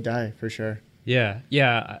was a good day for sure. Yeah.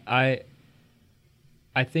 I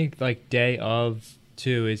think like day of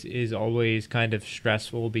too is always kind of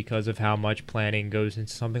stressful because of how much planning goes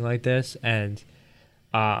into something like this, and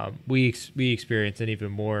we experienced an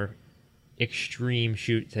even more extreme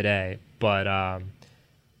shoot today, but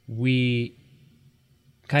we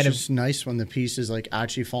kind it's just nice when the pieces like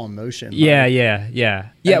actually fall in motion.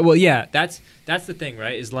 Well, that's the thing,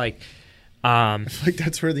 right? Is like, I feel like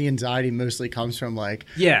that's where the anxiety mostly comes from. Like,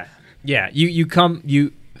 you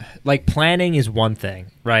like planning is one thing,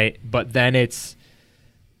 right? But then it's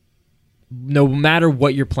no matter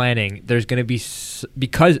what you're planning, there's going to be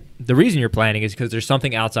because the reason you're planning is because there's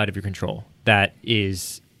something outside of your control that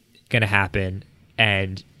is going to happen,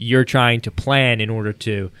 and you're trying to plan in order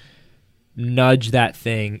to nudge that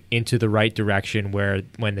thing into the right direction where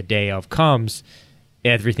when the day of comes,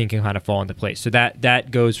 everything can kind of fall into place. So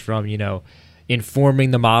that goes from,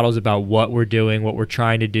 informing the models about what we're doing, what we're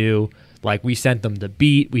trying to do. Like we sent them the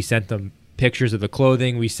beat, we sent them pictures of the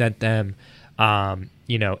clothing, we sent them,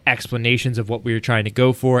 explanations of what we were trying to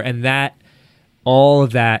go for. And that, all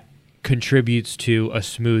of that contributes to a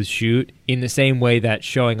smooth shoot in the same way that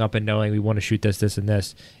showing up and knowing we want to shoot this, this, and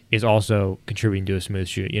this is also contributing to a smooth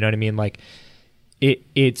shoot. You know what I mean? Like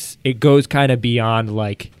it goes kind of beyond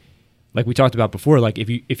like we talked about before. Like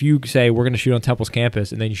if you say we're going to shoot on Temple's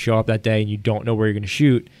campus and then you show up that day and you don't know where you're going to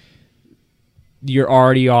shoot, you're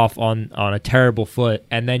already off on a terrible foot.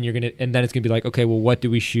 And then it's going to be like, okay, well, what do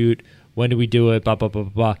we shoot? When do we do it? Blah, blah, blah,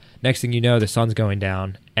 blah, blah. Next thing you know, the sun's going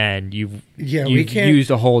down and you've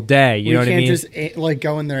used a whole day. You know what I mean? We can't just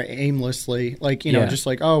go in there aimlessly. Just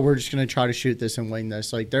like, oh, we're just going to try to shoot this and wing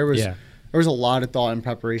this. Like there was a lot of thought and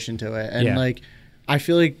preparation to it. And I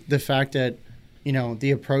feel like the fact that,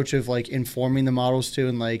 the approach of like informing the models too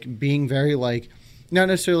and like being very like, not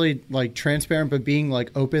necessarily like transparent, but being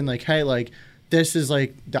like open, like, hey, like this is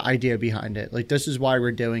like the idea behind it. Like this is why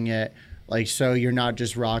we're doing it. Like, so you're not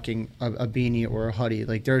just rocking a beanie or a hoodie.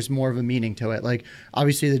 Like, there's more of a meaning to it. Like,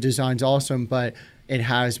 obviously the design's awesome, but it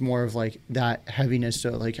has more of, like, that heaviness to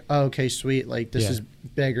it. Like, oh, okay, sweet. Like, this is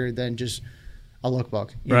bigger than just a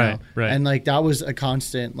lookbook. You know? Right. And, like, that was a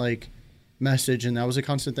constant, like, message, and that was a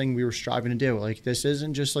constant thing we were striving to do. Like, this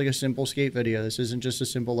isn't just, like, a simple skate video. This isn't just a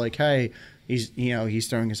simple, like, hey, he's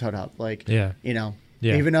throwing his hood up. Like,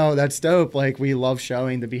 Yeah. Even though that's dope, like we love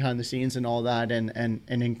showing the behind the scenes and all that and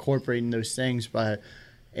incorporating those things, but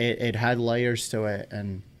it had layers to it.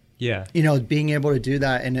 And, being able to do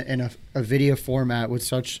that in a video format with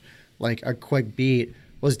such like a quick beat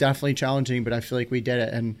was definitely challenging, but I feel like we did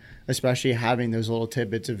it. And especially having those little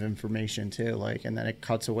tidbits of information too, like, and then it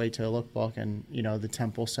cuts away to a lookbook and, the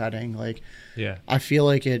temple setting. Like, I feel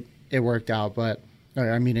like it worked out, but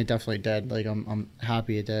I mean, it definitely did. Like, I'm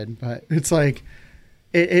happy it did, but it's like,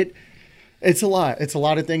 It's a lot. It's a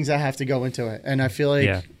lot of things that have to go into it. And I feel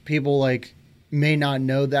like people like may not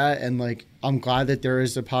know that. And like, I'm glad that there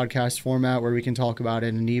is a podcast format where we can talk about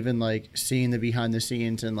it and even like seeing the behind the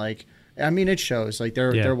scenes. And like, I mean, it shows like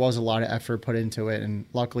there was a lot of effort put into it. And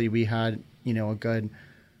luckily we had,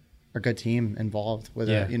 a good team involved with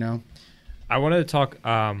it, I wanted to talk,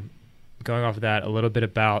 going off of that a little bit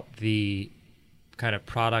about the kind of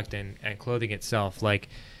product and clothing itself. Like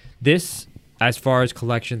this, as far as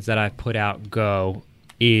collections that I've put out go,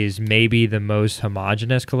 is maybe the most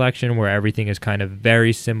homogenous collection where everything is kind of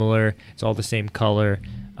very similar. It's all the same color.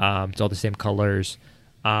 It's all the same colors.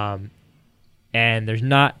 And there's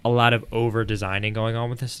not a lot of over-designing going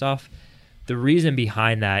on with this stuff. The reason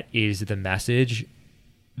behind that is the message.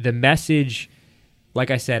 The message,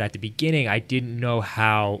 like I said at the beginning, I didn't know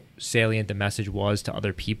how salient the message was to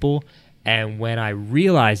other people. And when I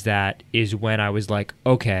realized that is when I was like,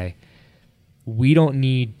 okay, we don't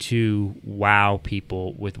need to wow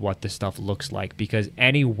people with what this stuff looks like, because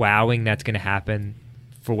any wowing that's going to happen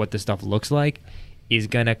for what this stuff looks like is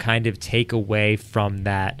going to kind of take away from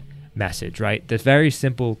that message, right? The very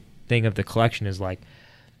simple thing of the collection is like,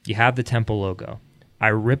 you have the Temple logo. I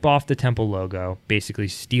rip off the Temple logo, basically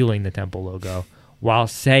stealing the Temple logo, while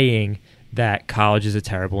saying that college is a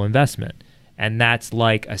terrible investment. And that's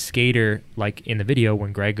like a skater, like in the video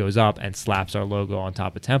when Greg goes up and slaps our logo on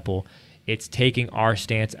top of Temple. It's taking our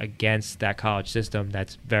stance against that college system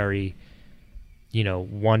that's very,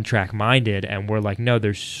 one-track minded. And we're like, no,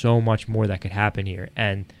 there's so much more that could happen here.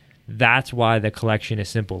 And that's why the collection is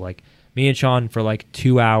simple. Like me and Sean, for like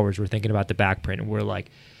 2 hours, we're thinking about the back print. And we're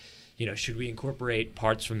like, should we incorporate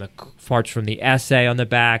parts from the essay on the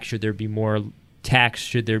back? Should there be more text?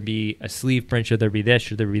 Should there be a sleeve print? Should there be this?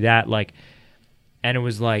 Should there be that? Like, and it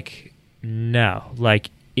was like, no, like,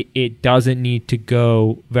 it doesn't need to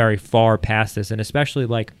go very far past this. And especially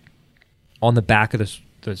like on the back of the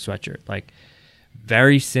sweatshirt, like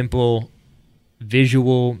very simple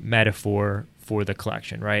visual metaphor for the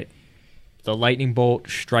collection, right? The lightning bolt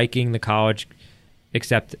striking the college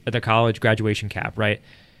graduation cap, right?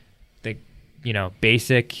 The,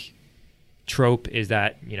 basic trope is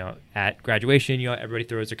that, you know, at graduation, you know, everybody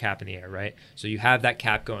throws their cap in the air, right? So you have that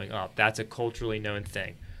cap going up. That's a culturally known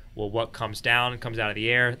thing. Well, what comes down comes out of the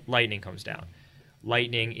air. Lightning comes down.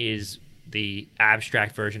 Lightning is the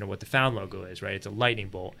abstract version of what the Found logo is, right? It's a lightning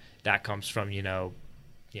bolt that comes from, you know,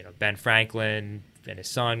 Ben Franklin and his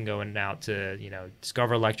son going out to, you know,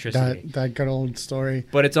 discover electricity. That good old story.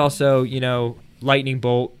 But it's also, you know, lightning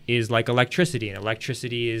bolt is like electricity, and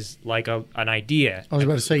electricity is like an idea. I was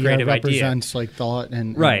about to say, yeah, it represents like thought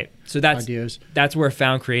and right. So that's ideas. That's where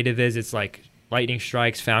Found Creative is. It's like lightning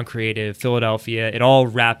strikes, Found Creative, Philadelphia. It all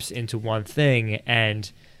wraps into one thing,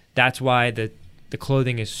 and that's why the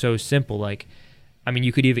clothing is so simple. Like, I mean,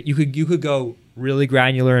 you could go really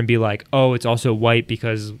granular and be like, oh, it's also white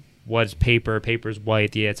because what's paper? Paper's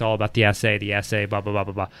white. Yeah, it's all about the essay, blah, blah, blah,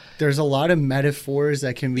 blah, blah. There's a lot of metaphors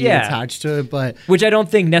that can be attached to it, but... Which I don't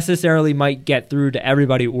think necessarily might get through to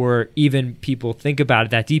everybody or even people think about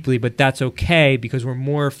it that deeply, but that's okay because we're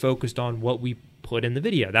more focused on what we put in the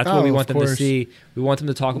video. That's what we want them to see. We want them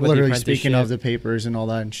to talk about literally the apprenticeship. Speaking of the papers and all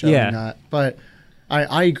that and showing that. But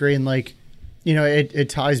I agree, and like, you know, it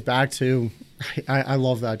ties back to... I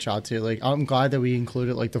love that shot too. Like, I'm glad that we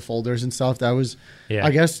included like the folders and stuff. That was,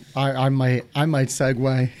 I guess I might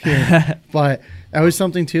segue here, but that was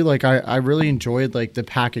something too. Like, I really enjoyed like the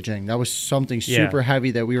packaging. That was something super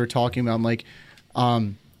heavy that we were talking about. I'm like,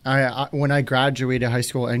 I when I graduated high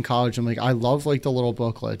school and college, I'm like, I love like the little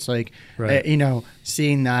booklets, like, you know,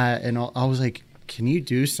 seeing that, and I was like, can you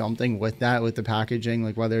do something with that, with the packaging,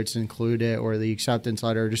 like whether it's included or the acceptance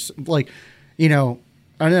letter, just like, you know.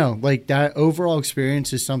 I don't know, like that overall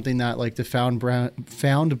experience is something that like the Found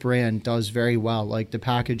brand does very well, like the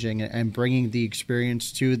packaging and bringing the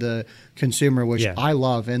experience to the consumer, which I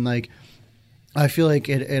love. And like, I feel like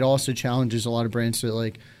it also challenges a lot of brands to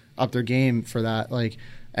like up their game for that. Like,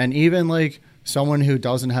 and even like someone who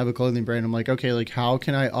doesn't have a clothing brand, I'm like, okay, like how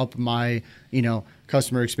can I up my, you know,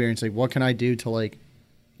 customer experience? Like what can I do to like,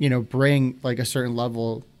 you know, bring like a certain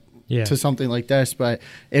level to something like this. But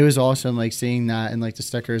it was awesome like seeing that, and like the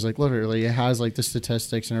stickers, like literally it has like the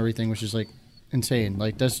statistics and everything, which is like insane.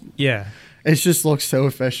 Like this, it just looks so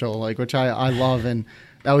official, like, which I love. And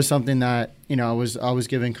that was something that, you know, I was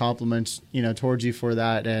giving compliments, you know, towards you for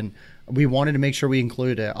that, and we wanted to make sure we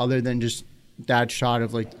include it, other than just that shot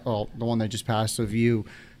of like, oh, the one that just passed of you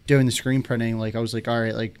doing the screen printing. Like I was like, all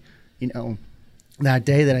right, like, you know, that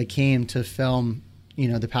day that I came to film, you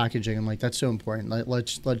know, the packaging, I'm like, that's so important. Like,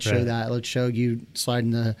 let's show that. Let's show you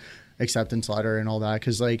sliding the acceptance letter and all that.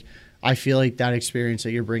 Because like, I feel like that experience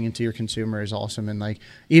that you're bringing to your consumer is awesome. And like,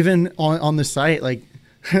 even on the site, like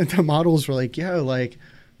the models were like, yo, like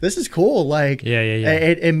this is cool. Like,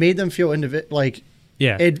 it made them feel like,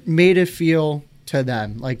 it made it feel to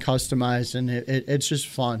them like customized, and it's just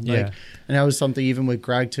fun. Like, and that was something even with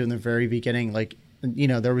Greg too in the very beginning. Like, you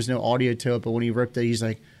know, there was no audio to it, but when he ripped it, he's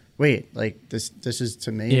like, wait, like this is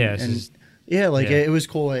to me. It was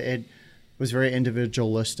cool. It was very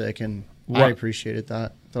individualistic, and I appreciated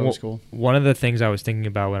that. That was cool. One of the things I was thinking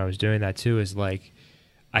about when I was doing that too is like,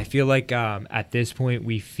 I feel like at this point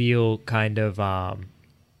we feel kind of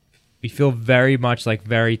we feel very much like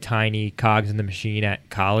very tiny cogs in the machine at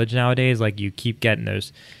college nowadays. Like you keep getting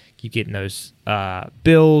those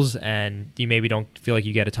bills, and you maybe don't feel like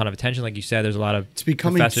you get a ton of attention. Like you said, there's a lot of it's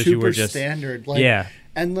becoming professors super who were just standard. Like,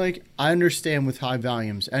 and like I understand with high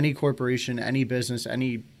volumes, any corporation, any business,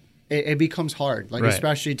 it becomes hard. Like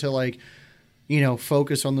especially to like, you know,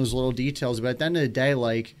 focus on those little details. But at the end of the day,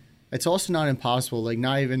 like it's also not impossible. Like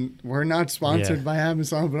we're not sponsored by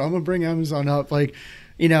Amazon, but I'm gonna bring Amazon up. Like,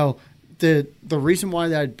 you know, the reason why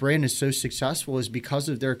that brand is so successful is because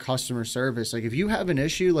of their customer service. Like if you have an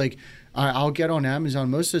issue, like I'll get on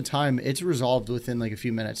Amazon, most of the time it's resolved within like a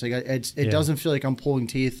few minutes. Like it doesn't feel like I'm pulling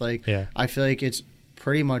teeth. Like I feel like it's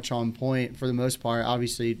pretty much on point for the most part.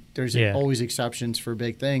 Obviously there's always exceptions for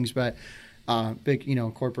big things, but big, you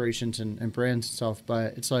know, corporations and brands and stuff,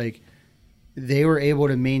 but it's like they were able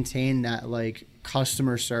to maintain that like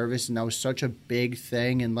customer service, and that was such a big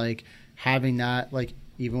thing. And like having that, like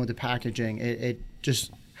even with the packaging, it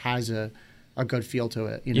just has a good feel to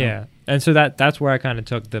it, you know? Yeah. And so that's where I kind of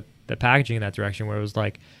took the packaging in that direction, where it was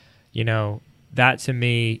like, you know, that to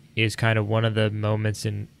me is kind of one of the moments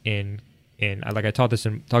in like I talked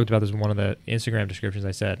about this in one of the Instagram descriptions.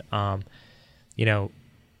 I said, you know,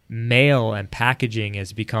 mail and packaging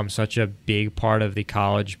has become such a big part of the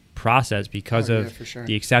college process because of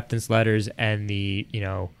the acceptance letters and the, you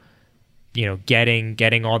know,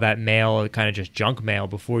 getting all that mail, kind of just junk mail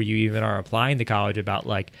before you even are applying to college, about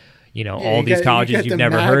like, all these colleges you've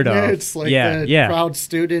never heard of. It's like the proud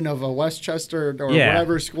student of a Westchester or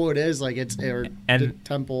whatever school it is, like it's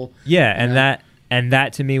Temple. Yeah, and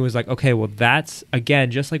that to me was like, okay, well, that's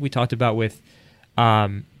again just like we talked about with, how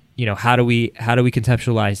do we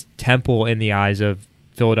conceptualize Temple in the eyes of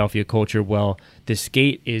Philadelphia culture? Well, the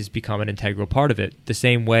skate is become an integral part of it. The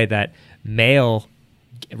same way that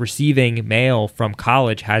receiving mail from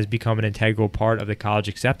college has become an integral part of the college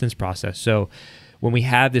acceptance process. So when we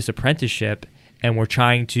have this apprenticeship and we're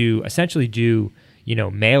trying to essentially do,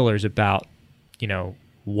 mailers about,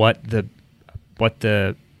 what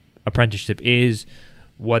the apprenticeship is,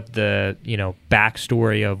 what the,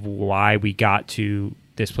 backstory of why we got to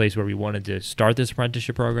this place where we wanted to start this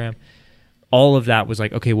apprenticeship program, all of that was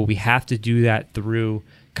like, okay, well, we have to do that through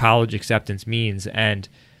college acceptance means. And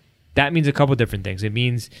that means a couple different things. It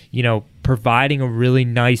means, providing a really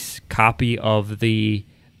nice copy of the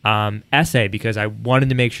essay, because I wanted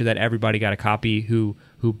to make sure that everybody got a copy who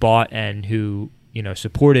bought and who,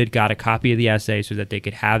 supported, got a copy of the essay so that they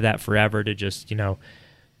could have that forever to just,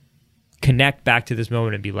 connect back to this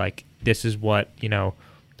moment and be like, this is what,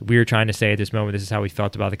 we were trying to say at this moment. This is how we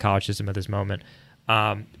felt about the college system at this moment.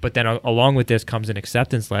 But then along with this comes an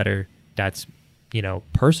acceptance letter that's,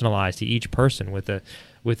 personalized to each person with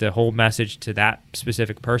a whole message to that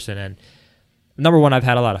specific person. And number one, I've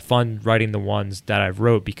had a lot of fun writing the ones that I've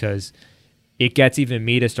wrote because it gets even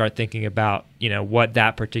me to start thinking about, what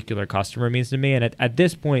that particular customer means to me. And at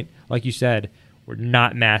this point, like you said, we're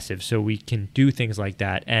not massive, so we can do things like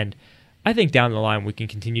that. And I think down the line, we can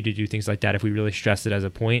continue to do things like that if we really stress it as a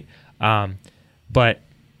point. But,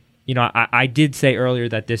 I did say earlier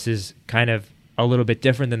that this is kind of a little bit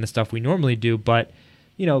different than the stuff we normally do. But,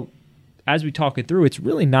 as we talk it through, it's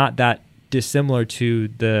really not that dissimilar to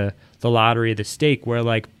the lottery of the steak where,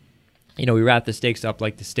 like, we wrap the steaks up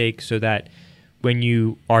like the steak so that when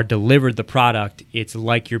you are delivered the product, it's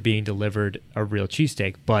like you're being delivered a real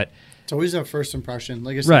cheesesteak. But it's always that first impression.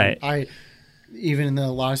 Like I said, right. Even in the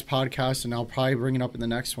last podcast, and I'll probably bring it up in the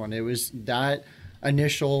next one, it was that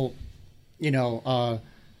initial,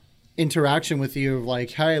 interaction with you of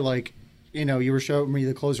like, hey, like, you were showing me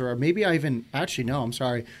the clothes, or maybe I even, actually, no, I'm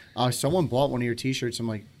sorry. Someone bought one of your t-shirts. I'm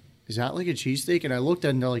like, is that like a cheesesteak? And I looked at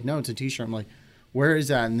it and they're like, no, it's a t-shirt. I'm like, where is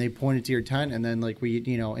that? And they pointed to your tent, and then like we,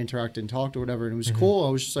 interacted and talked or whatever. And it was cool. I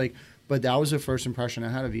was just like, but that was the first impression I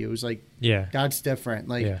had of you. It was like, yeah, that's different.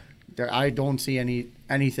 Like I don't see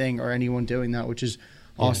anything or anyone doing that, which is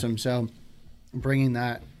awesome. So bringing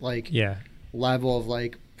that like level of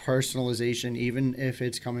like personalization, even if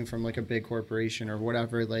it's coming from like a big corporation or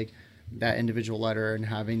whatever, like that individual letter, and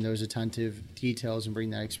having those attentive details and bring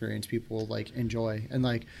that experience people like enjoy. And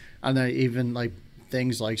like, and then even like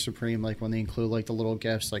things like Supreme, like when they include like the little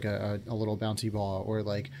gifts, like a little bouncy ball or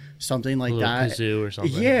like something like that, kazoo or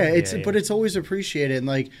something. But it's always appreciated. And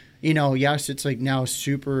like, yes, it's like now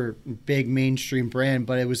super big mainstream brand,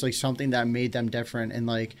 but it was like something that made them different. And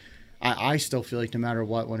like, I still feel like no matter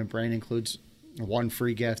what, when a brand includes one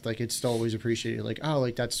free gift, like it's still always appreciated. Like, oh,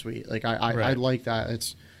 like that's sweet. Like I like that.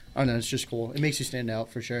 It's, I don't know, it's just cool. It makes you stand out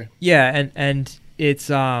for sure. Yeah, and it's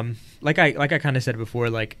like I kind of said before,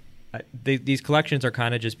 like these collections are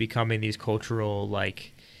kind of just becoming these cultural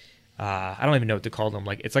like I don't even know what to call them.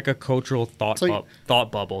 Like it's like a cultural thought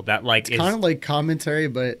bubble that like it's kind of like commentary,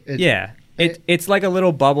 but it's like a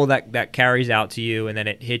little bubble that carries out to you, and then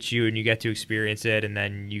it hits you, and you get to experience it, and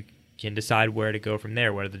then you can decide where to go from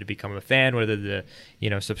there, whether to become a fan, whether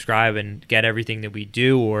to subscribe and get everything that we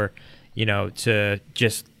do, or to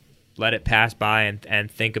just let it pass by and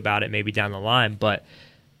think about it maybe down the line. But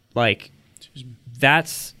like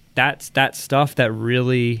that's stuff that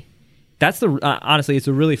really, that's the honestly, it's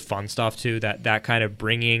a really fun stuff too, that kind of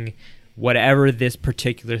bringing whatever this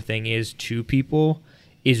particular thing is to people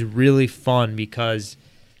is really fun, because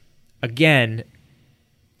again,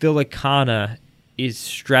 Philicana is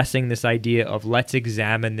stressing this idea of let's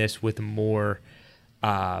examine this with more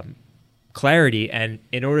clarity. And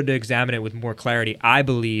in order to examine it with more clarity, I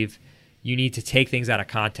believe you need to take things out of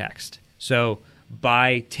context. So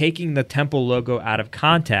by taking the Temple logo out of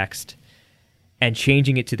context and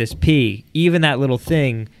changing it to this P, even that little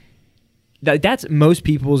thing, that's most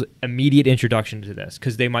people's immediate introduction to this,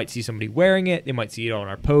 because they might see somebody wearing it, they might see it on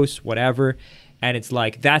our posts, whatever, and it's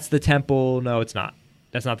like, that's the Temple. No, it's not.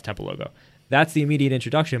 That's not the Temple logo. That's the immediate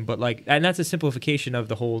introduction, but like, and that's a simplification of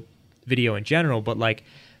the whole video in general, but like,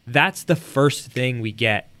 that's the first thing we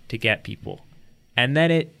get to get people. And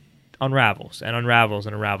then it unravels and unravels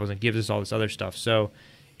and unravels and gives us all this other stuff. So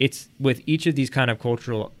it's with each of these kind of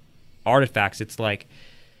cultural artifacts, it's like,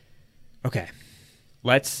 okay,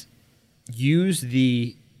 let's use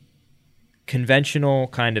the conventional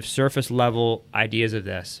kind of surface level ideas of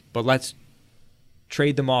this, but let's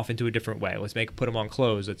trade them off into a different way. Let's put them on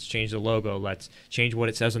clothes. Let's change the logo. Let's change what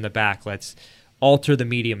it says on the back. Let's alter the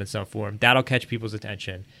medium in some form. That'll catch people's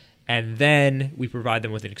attention. And then we provide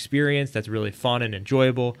them with an experience that's really fun and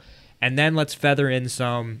enjoyable. And then let's feather in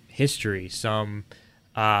some history, some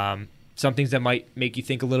things that might make you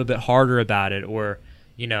think a little bit harder about it, or,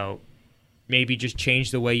 you know, maybe just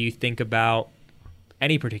change the way you think about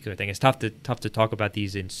any particular thing. It's tough to talk about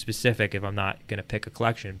these in specific if I'm not going to pick a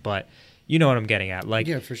collection, but you know what I'm getting at. Like,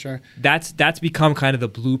 yeah, for sure. That's become kind of the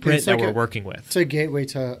blueprint that we're working with. It's a gateway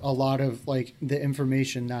to a lot of like the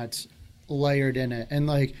information that's layered in it. And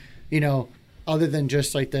like, you know, other than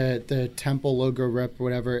just like the Temple logo rep or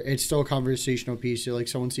whatever, it's still a conversational piece. So like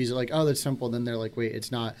someone sees it like, oh, that's simple. Then they're like, wait,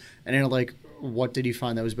 it's not. And then like, what did he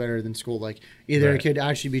find that was better than school? Like either it could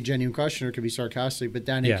actually be a genuine question or it could be sarcastic, but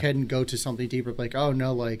then it can go to something deeper. Like, oh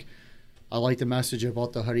no, like I like the message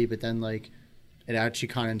about the hoodie, but then like it actually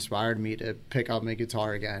kind of inspired me to pick up my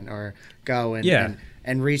guitar again or go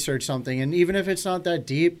and research something. And even if it's not that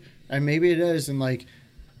deep, and maybe it is, and like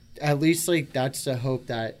at least like that's the hope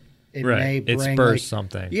that it may bring. It spurs like,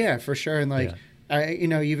 something. Yeah, for sure. And like you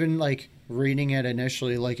know, even like reading it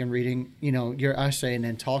initially, like, and reading, you know, your essay and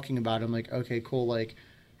then talking about it, I'm like, okay, cool. Like,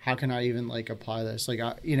 how can I even like apply this? Like,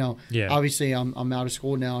 you know, obviously I'm out of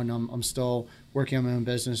school now and I'm still working on my own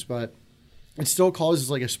business, but it still causes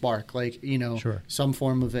like a spark, like, you know, some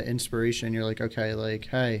form of inspiration. You're like, okay, like,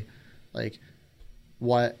 hey, like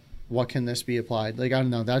what can this be applied? Like, I don't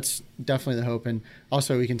know. That's definitely the hope. And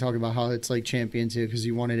also we can talk about how it's like Champion too, because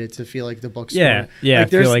you wanted it to feel like the bookstore. Yeah.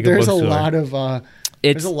 Like, there's a lot of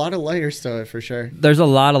there's a lot of layers to it, for sure. There's a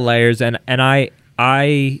lot of layers, and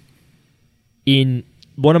I in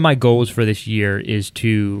one of my goals for this year is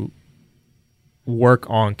to work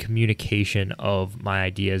on communication of my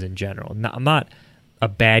ideas in general. I'm not a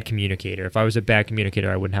bad communicator. If I was a bad communicator,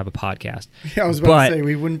 I wouldn't have a podcast. Yeah, I was about to say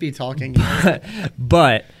we wouldn't be talking.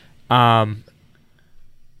 But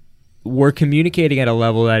we're communicating at a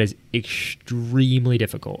level that is extremely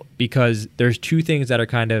difficult because there's two things that are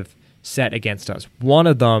kind of set against us. One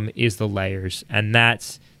of them is the layers, and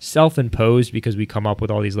that's self-imposed because we come up with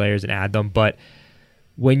all these layers and add them. But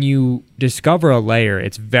when you discover a layer,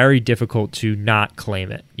 it's very difficult to not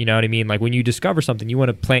claim it. You know what I mean? Like when you discover something, you want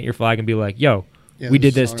to plant your flag and be like, yo, we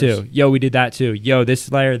did this too. Yo, we did that too. Yo,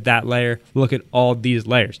 this layer, that layer. Look at all these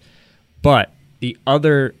layers. But the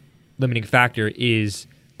other limiting factor is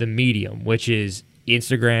the medium, which is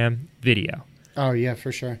Instagram video. Oh, yeah,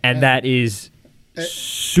 for sure. And that is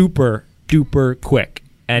super duper quick.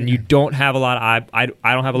 And you don't have a lot of I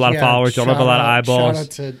don't have a lot of followers, don't have a lot of eyeballs. Shout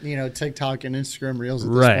out to, you know, TikTok and Instagram Reels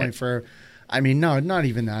at this point for, I mean, no, not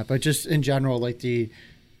even that, but just in general, like the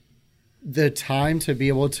time to be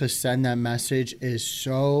able to send that message is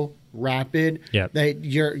so rapid that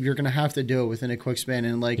you're going to have to do it within a quick span.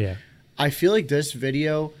 And like, I feel like this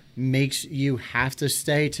video makes you have to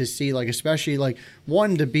stay to see, like, especially like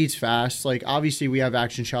one, the beats fast. Like obviously we have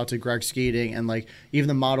action shots of Greg skating, and like even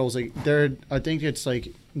the models, like I think it's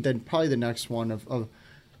like then probably the next one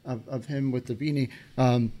of him with the beanie.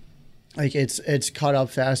 Like it's cut up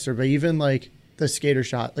faster, but even like the skater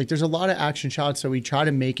shot, like there's a lot of action shots, so we try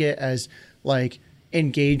to make it as like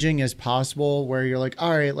engaging as possible, where you're like,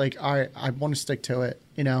 all right, I want to stick to it,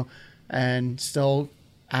 you know, and still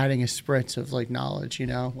adding a spritz of like knowledge, you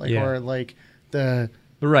know, like or like the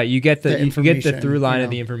you get the through line of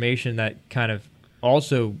the information that kind of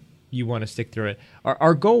also you want to stick through it.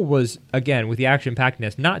 Our goal was, again, with the action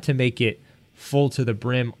packedness, not to make it full to the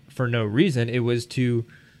brim for no reason. It was to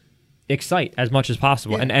excite as much as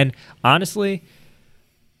possible. And honestly,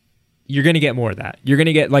 you're going to get more of that. You're going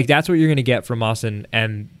to get, like, that's what you're going to get from us.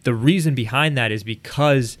 And the reason behind that is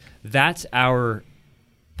because that's our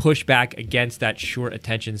pushback against that short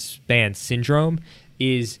attention span syndrome.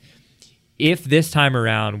 Is if this time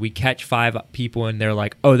around we catch 5 people and they're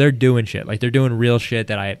like, oh, they're doing shit, like they're doing real shit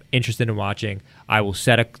that I'm interested in watching, I will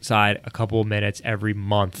set aside a couple of minutes every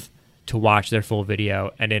month to watch their full video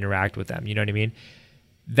and interact with them. You know what I mean?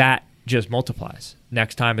 That just multiplies.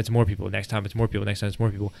 Next time it's more people. Next time it's more people. Next time it's more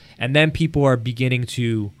people. And then people are beginning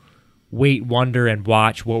to wait, wonder, and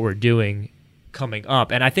watch what we're doing coming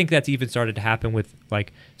up. And I think that's even started to happen with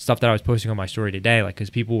like stuff that I was posting on my story today, like because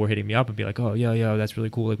people were hitting me up and be like, oh, yo, that's really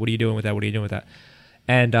cool, like what are you doing with that, what are you doing with that?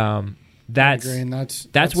 And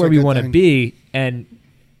that's where we want to be. And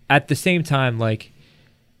at the same time, like,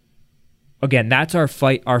 again, that's our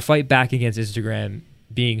fight back against Instagram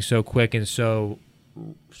being so quick and so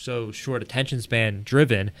short attention span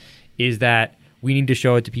driven, is that we need to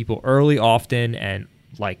show it to people early, often, and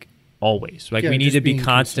like always. Like we need to be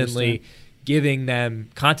constantly giving them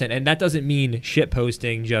content. And that doesn't mean shit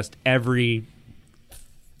posting just every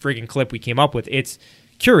freaking clip we came up with. It's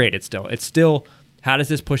curated still. It's still, how does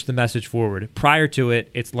this push the message forward? Prior to it,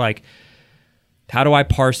 it's like, how do I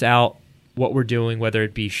parse out what we're doing, whether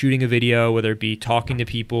it be shooting a video, whether it be talking to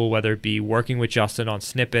people, whether it be working with Justin on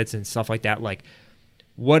snippets and stuff like that. Like,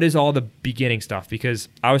 what is all the beginning stuff? Because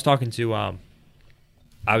I was talking to our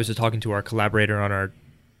collaborator on our,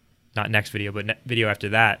 not next video, but video after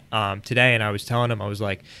that today, and I was telling him, I was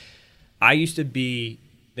like, I used to be,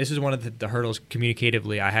 this is one of the hurdles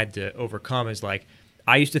communicatively I had to overcome, is like,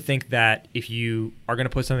 I used to think that if you are going to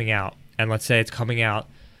put something out, and let's say it's coming out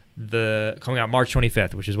March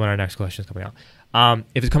 25th, which is when our next question is coming out.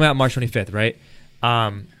 If it's coming out March 25th, right?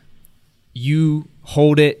 You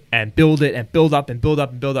hold it and build it and build up and build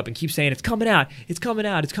up and build up and keep saying it's coming out, it's coming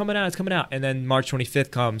out, it's coming out, it's coming out. And then March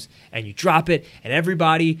 25th comes and you drop it and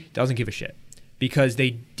everybody doesn't give a shit because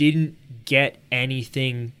they didn't get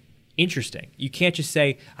anything interesting. You can't just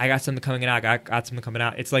say, I got something coming out, I got something coming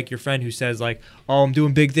out. It's like your friend who says like, oh, I'm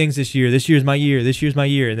doing big things this year. This year's my year. This year's my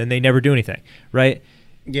year. And then they never do anything, right?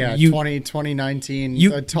 Yeah,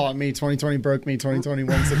 2019 taught me, 2020 broke me,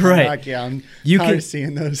 2021's the comeback. Yeah, I'm tired of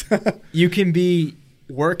seeing those. You can be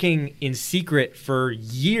working in secret for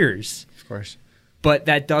years. Of course. But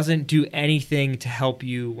that doesn't do anything to help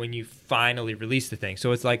you when you finally release the thing.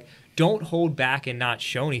 So it's like, don't hold back and not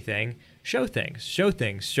show anything. Show things. Show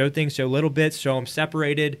little bits, show them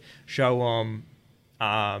separated, show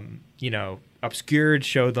them, obscured,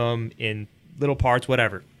 show them in little parts,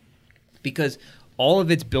 whatever. Because all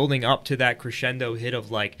of it's building up to that crescendo hit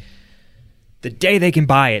of like the day they can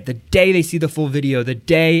buy it, the day they see the full video, the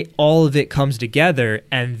day all of it comes together,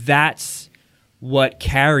 and that's what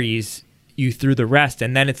carries you through the rest.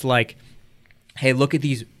 And then it's like, hey, look at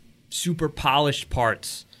these super polished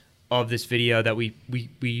parts of this video that we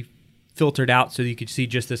filtered out so you could see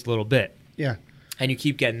just this little bit. Yeah. And you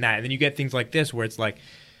keep getting that. And then you get things like this where it's like,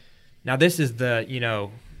 now this is the,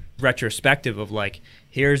 retrospective of like,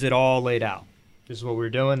 here's it all laid out. This is what we're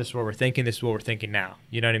doing. This is what we're thinking. This is what we're thinking now.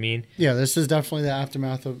 You know what I mean? Yeah, this is definitely the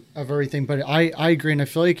aftermath of everything. But I agree. And I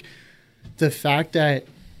feel like the fact that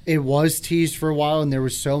it was teased for a while and there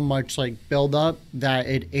was so much like build up that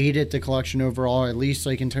it aided the collection overall, at least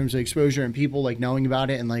like in terms of exposure and people like knowing about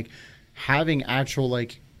it and like having actual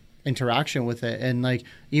like interaction with it. And like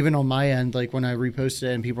even on my end, like when I reposted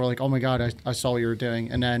it and people are like, oh my God, I saw what you were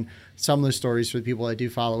doing. And then some of the stories for the people that do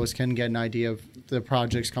follow us can get an idea of the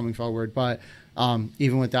projects coming forward. But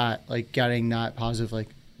even with that, like getting that positive, like,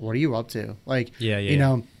 what are you up to? Like,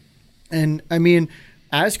 and I mean,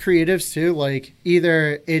 as creatives too, like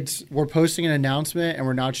either we're posting an announcement and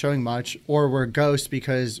we're not showing much, or we're ghost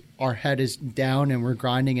because our head is down and we're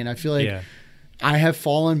grinding. And I feel like I have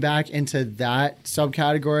fallen back into that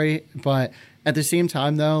subcategory, but at the same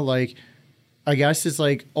time though, like, I guess it's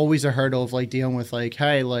like always a hurdle of like dealing with like,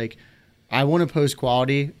 hey, like I want to post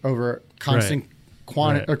quality over constant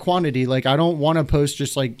or quantity. Like I don't want to post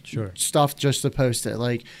just like stuff just to post it.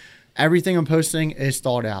 Like everything I'm posting is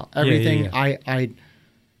thought out. Everything I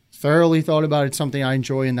thoroughly thought about. It's something I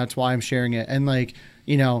enjoy, and that's why I'm sharing it. And like,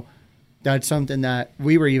 that's something that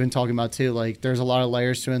we were even talking about too. Like there's a lot of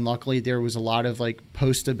layers to it, and luckily there was a lot of like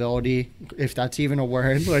postability, if that's even a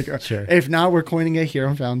word. Like if not, we're coining it here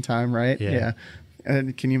on Found Time, right? Yeah.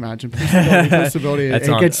 And can you imagine postability? That's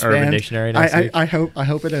it on gets Urban spammed. Dictionary next week. I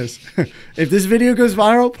hope it is. If this video goes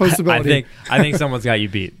viral, postability. I think someone's got you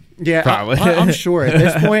beat. Yeah, probably. I'm sure at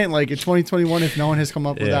this point, like in 2021, if no one has come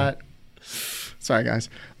up with that, sorry guys.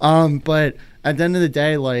 But at the end of the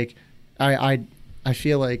day, like I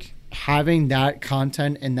feel like having that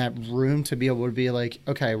content in that room to be able to be like,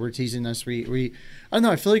 okay, we're teasing this. I don't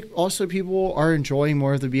know. I feel like also people are enjoying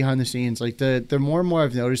more of the behind the scenes. Like the more and more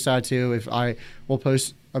I've noticed that too. If I will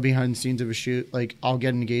post a behind the scenes of a shoot, like I'll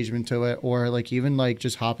get an engagement to it, or like even like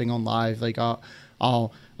just hopping on live. Like I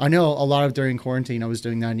know a lot of during quarantine I was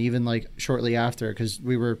doing that, and even like shortly after, because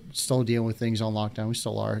we were still dealing with things on lockdown. We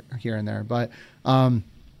still are here and there, but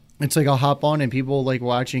it's like I'll hop on and people like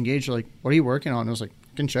will actually engage. Like, what are you working on? And I was like,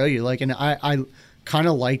 I can show you. Like, and I kind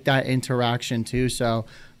of like that interaction too. So,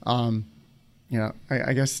 I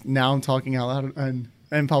guess now I'm talking out loud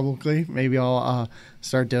and publicly. Maybe I'll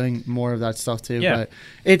start doing more of that stuff too. Yeah. But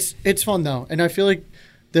it's fun though, and I feel like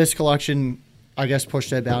this collection, I guess, pushed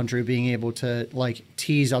that boundary, being able to like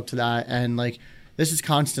tease up to that, and like this is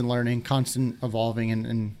constant learning, constant evolving,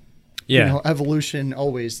 and evolution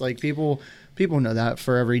always. Like people know that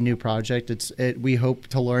for every new project, we hope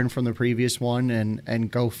to learn from the previous one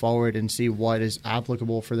and go forward and see what is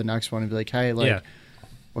applicable for the next one, and be like, hey, like,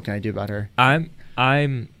 what can I do better? I've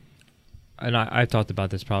talked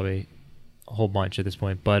about this probably a whole bunch at this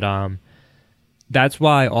point. But that's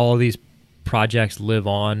why all of these projects live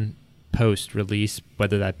on post-release,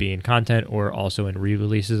 whether that be in content or also in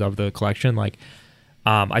re-releases of the collection. Like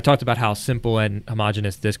I talked about how simple and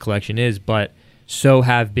homogenous this collection is, but so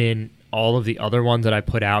have been all of the other ones that I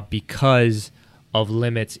put out because of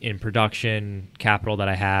limits in production, capital that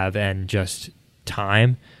I have, and just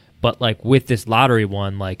time. But like with this lottery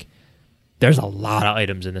one, like there's a lot of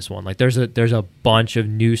items in this one. Like there's a bunch of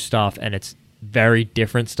new stuff, and it's very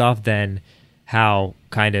different stuff than how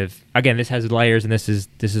kind of, again, this has layers, and this is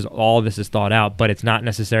thought out, but it's not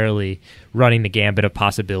necessarily running the gambit of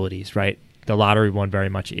possibilities, right? The lottery one very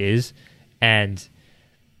much is, and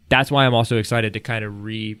that's why I'm also excited to kind of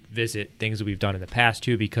revisit things that we've done in the past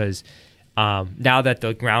too, because now that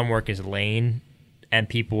the groundwork is laid and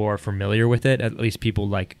people are familiar with it, at least people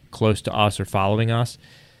like close to us or following us,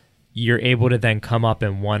 you're able to then come up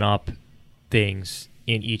and one up things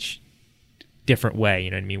in each different way,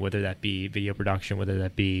 you know what I mean? Whether that be video production, whether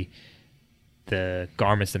that be the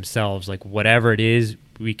garments themselves, like whatever it is,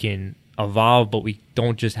 we can evolve, but we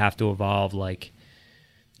don't just have to evolve like,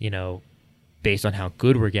 you know, based on how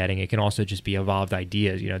good we're getting. It can also just be evolved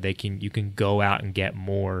ideas. You know, you can go out and get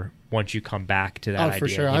more once you come back to that idea. For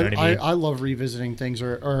sure. You know what I mean? I love revisiting things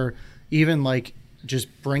or even like just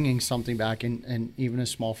bringing something back and even a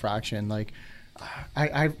small fraction. Like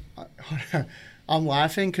I'm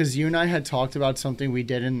laughing because you and I had talked about something we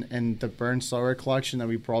did in the Burn Slower collection that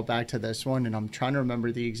we brought back to this one, and I'm trying to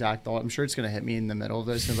remember the exact thought. I'm sure it's going to hit me in the middle of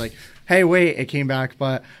this and like, hey, wait, it came back.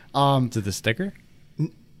 But is it the sticker?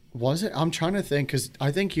 Was it? I'm trying to think because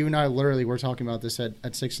I think you and I literally were talking about this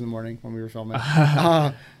at 6 in the morning when we were filming.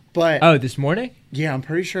 But this morning? Yeah, I'm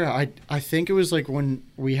pretty sure. I think it was like when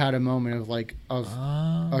we had a moment of like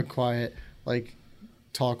a quiet like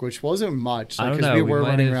talk, which wasn't much because we were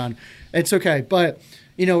running around. It's okay, but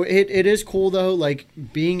you know it is cool though, like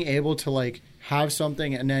being able to like have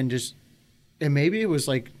something and then just, and maybe it was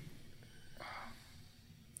like,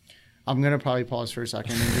 I'm gonna probably pause for a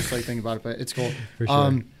second and just like think about it, but it's cool. For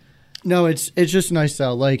sure. No, it's just nice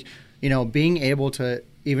though, like, you know, being able to,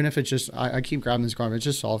 even if it's just I keep grabbing this garment, it's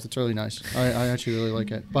just soft, it's really nice. I actually really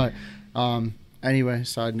like it, but anyway,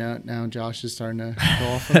 side note, now Josh is starting to go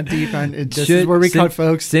off on the deep end. This is where we cut,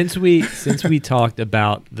 folks. Since we talked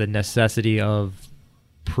about the necessity of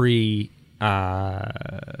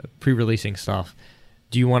pre-releasing stuff,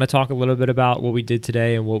 do you want to talk a little bit about what we did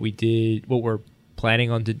today and what we're planning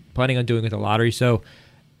on doing with the lottery? So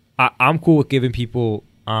I'm cool with giving people,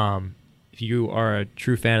 if you are a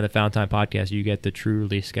true fan of the Found Time podcast, you get the true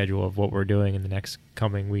release schedule of what we're doing in the next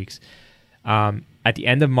coming weeks. At the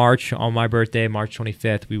end of March, on my birthday, March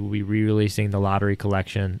 25th, we will be re-releasing the lottery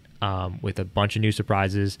collection with a bunch of new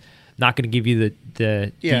surprises. Not going to give you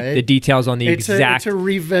the details on the exact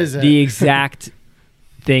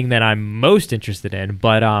thing that I'm most interested in,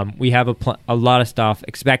 but we have a lot of stuff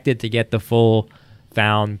expected to get the full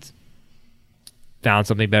found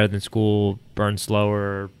something better than school, burn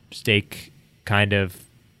slower, steak kind of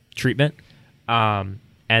treatment.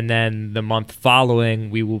 And then the month following,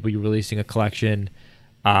 we will be releasing a collection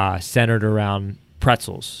centered around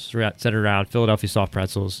pretzels, centered around Philadelphia soft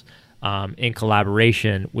pretzels, in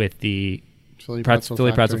collaboration with the Philly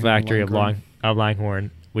Pretzel Factory of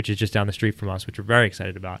Langhorne, which is just down the street from us, which we're very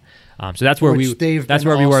excited about. So that's where we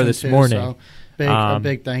were this morning. So a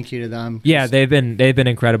big thank you to them. Yeah, they've been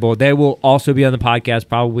incredible. They will also be on the podcast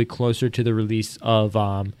probably closer to the release of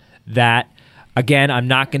that. Again, I'm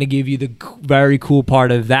not going to give you the very cool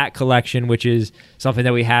part of that collection, which is something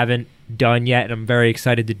that we haven't done yet, and I'm very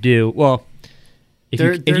excited to do. Well, if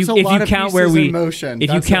you count where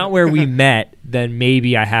we met, then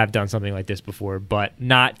maybe I have done something like this before, but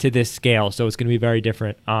not to this scale. So it's going to be very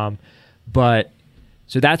different. But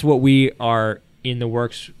so that's what we are in the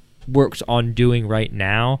works on doing right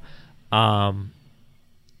now. Yeah,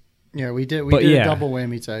 we did a double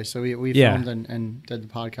whammy today. So we filmed and did the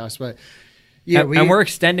podcast, but. Yeah, and we're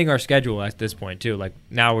extending our schedule at this point too. Like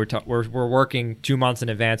now we're working 2 months in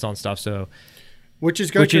advance on stuff, so which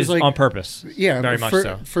is like, on purpose. Yeah, very much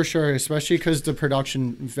so for sure. Especially because the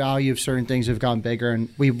production value of certain things have gotten bigger, and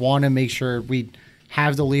we want to make sure we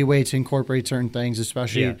have the leeway to incorporate certain things.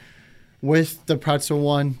 Especially with the pretzel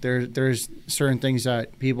one, there's certain things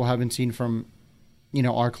that people haven't seen from, you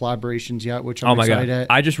know, our collaborations yet, which I'm excited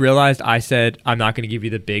at. I just realized I said I'm not going to give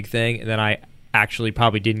you the big thing, and then I actually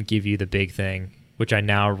probably didn't give you the big thing, which I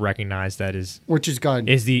now recognize that is, which is good,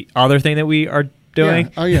 is the other thing that we are doing.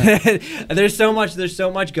 Yeah. Oh yeah. There's so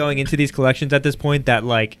much going into these collections at this point that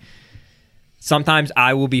like sometimes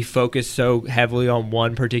I will be focused so heavily on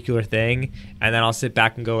one particular thing, and then I'll sit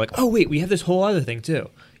back and go like, oh wait, we have this whole other thing too.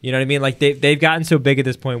 You know what I mean? Like they've gotten so big at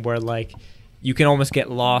this point where like you can almost get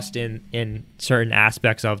lost in certain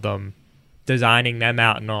aspects of them, designing them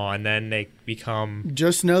out and all, and then they become.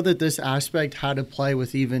 Just know that this aspect had to play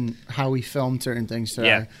with even how we filmed certain things today.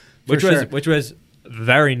 Yeah, which was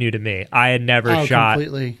very new to me. I had never shot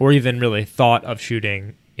completely. Or even really thought of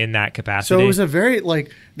shooting in that capacity. So it was a very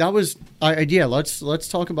yeah. Let's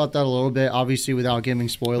talk about that a little bit. Obviously, without giving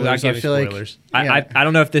spoilers. Without giving spoilers. I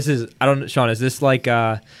don't know if this is. I don't, Sean. Is this like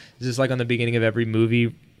on the beginning of every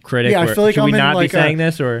movie critic? Yeah, I feel like should I'm we in not like be saying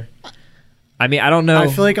this or? I mean, I don't know. I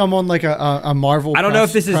feel like I'm on like a Marvel. I don't know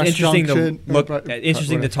if this is interesting to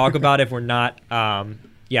to talk about if we're not.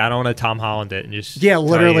 Yeah, I don't want to Tom Holland it and just. Yeah,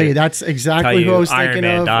 literally, that's exactly who I was thinking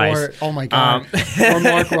Man of. dies. Or oh my god, or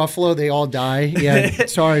Mark Ruffalo, they all die. Yeah,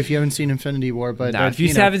 sorry if you haven't seen Infinity War, but if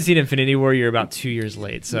you haven't seen Infinity War, you're about 2 years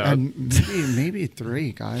late. So maybe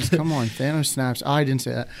 3, guys. Come on, Thanos snaps. I didn't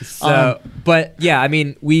say that. So, but yeah, I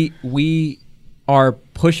mean, we are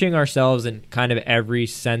pushing ourselves in kind of every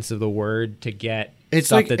sense of the word to get. It's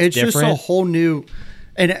stuff like that's it's different. just a whole new.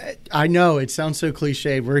 And I know it sounds so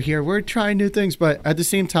cliched. We're trying new things, but at the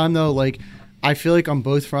same time, though, like I feel like on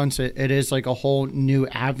both fronts, it is like a whole new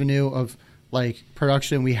avenue of like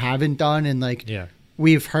production we haven't done, and like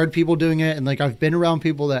we've heard people doing it, and like I've been around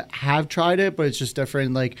people that have tried it, but it's just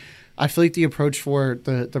different. Like I feel like the approach for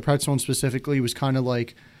the pretzel one specifically was kind of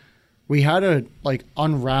like we had to like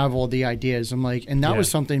unravel the ideas, and like, and that was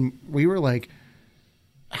something we were like,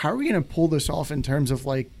 how are we going to pull this off in terms of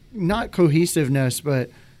like. Not cohesiveness, but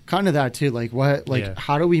kind of that too. Like what? Like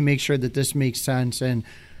how do we make sure that this makes sense? And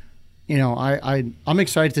you know, I'm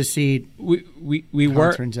excited to see how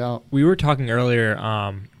it turns out. We were talking earlier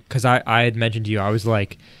because I had mentioned to you I was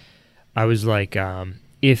like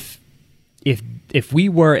if we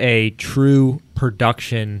were a true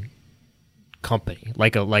production company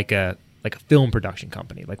like a film production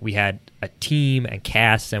company, like we had a team and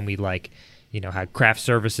casts and we like had craft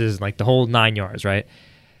services and like the whole 9 yards, right?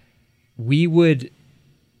 We would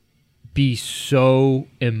be so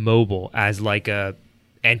immobile as like a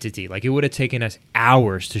entity. Like it would have taken us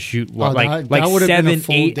hours to shoot like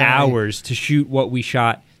 7-8 hours to shoot what we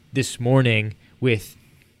shot this morning with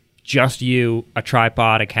just you, a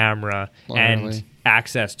tripod, a camera, and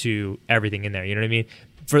access to everything in there. You know what I mean?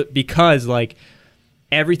 Because like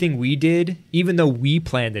everything we did, even though we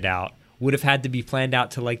planned it out, would have had to be planned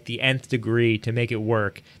out to like the nth degree to make it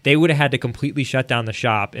work. They would have had to completely shut down the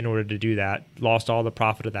shop in order to do that. Lost all the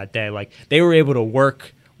profit of that day. Like they were able to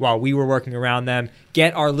work while we were working around them,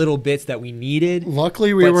 get our little bits that we needed.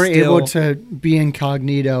 Luckily, we were able to be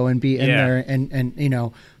incognito and be in there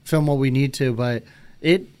and film what we need to. But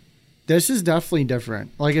this is definitely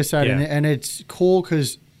different. Like I said, and it's cool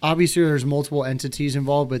because obviously there's multiple entities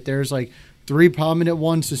involved, but there's like 3 prominent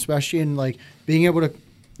ones, especially in like being able to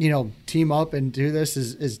team up and do this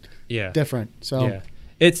is different. So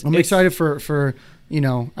I'm excited for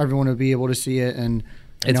everyone to be able to see it, and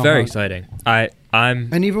it's very exciting.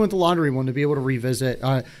 And even with the lottery one to be able to revisit.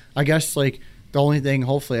 I guess like the only thing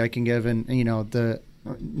hopefully I can give, and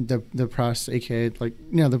the press, aka like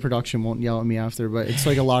the production won't yell at me after, but it's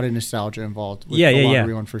like a lot of nostalgia involved with the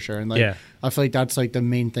lottery one for sure. And like I feel like that's like the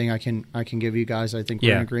main thing I can give you guys. I think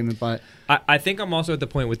we're in agreement, but I think I'm also at the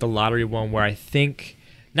point with the lottery one where I think.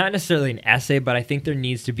 Not necessarily an essay, but I think there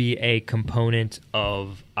needs to be a component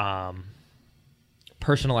of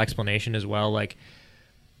personal explanation as well. Like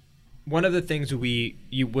one of the things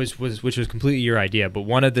which was completely your idea, but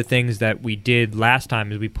one of the things that we did last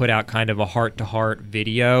time is we put out kind of a heart-to-heart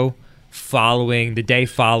video following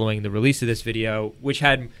the release of this video, which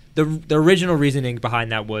had the original reasoning behind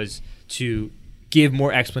that was to give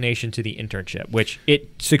more explanation to the internship, which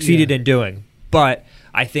it succeeded in doing. But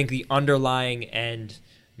I think the underlying and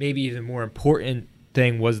maybe even more important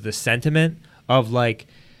thing was the sentiment of like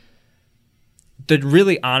the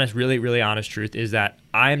really honest truth is that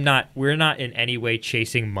we're not in any way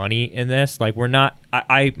chasing money in this. Like we're not,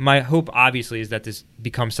 my hope obviously is that this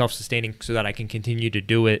becomes self-sustaining so that I can continue to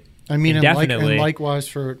do it. I mean, and likewise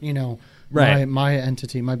for, my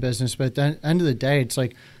entity, my business. But at the end of the day, it's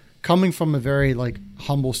like coming from a very like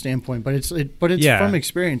humble standpoint, but it's from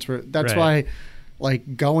experience. That's why,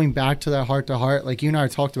 like going back to that heart to heart, like you and I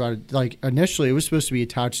talked about it, like initially it was supposed to be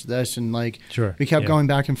attached to this, and like we kept going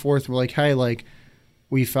back and forth. We're like, hey, like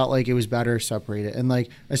we felt like it was better separated, and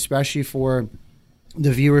like especially for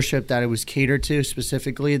the viewership that it was catered to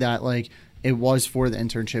specifically, that like it was for the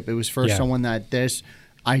internship. It was for someone that this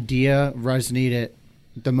idea resonated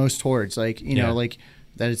the most towards, like like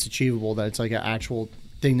that it's achievable, that it's like an actual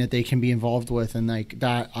thing that they can be involved with, and like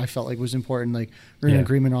that I felt like was important. Like we're in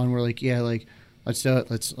agreement on. We're like, yeah, like let's do it.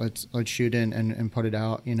 Let's shoot in and put it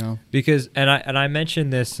out. You know, because I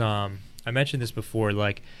mentioned this. I mentioned this before.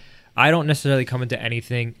 Like, I don't necessarily come into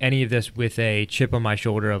any of this with a chip on my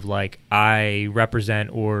shoulder of like I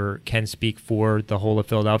represent or can speak for the whole of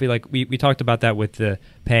Philadelphia. Like we talked about that with the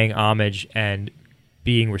paying homage and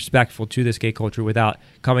being respectful to the skate culture without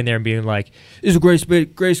coming there and being like, "This is a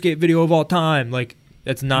great skate video of all time." Like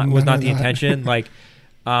was not the intention. Like,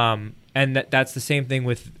 and that's the same thing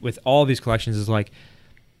with all of these collections. Is like,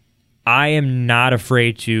 I am not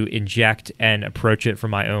afraid to inject and approach it from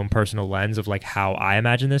my own personal lens of like how I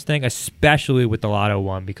imagine this thing, especially with the Lotto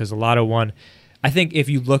one, because the Lotto one, I think if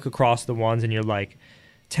you look across the ones and you're like,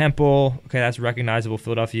 Temple, okay, that's recognizable.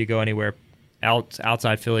 Philadelphia, you go anywhere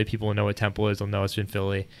outside Philly, people will know what Temple is. They'll know it's in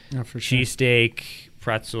Philly. Yeah, for sure. Cheesesteak,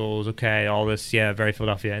 pretzels, okay, all this, yeah, very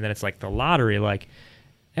Philadelphia. And then it's like the lottery, like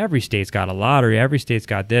every state's got a lottery, every state's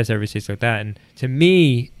got this, every state's got that. And to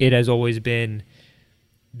me, it has always been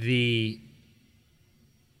the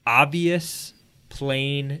obvious,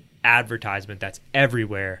 plain advertisement that's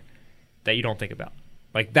everywhere that you don't think about.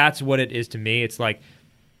 Like, that's what it is to me. It's like,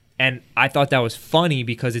 and I thought that was funny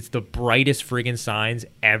because it's the brightest friggin' signs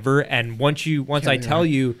ever. And once I tell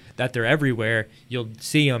you that they're everywhere, you'll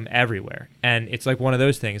see them everywhere. And it's like one of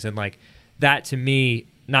those things. And like that to me,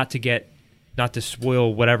 not to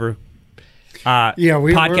spoil whatever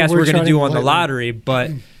podcast we're going to do on the lottery,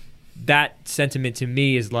 but that sentiment to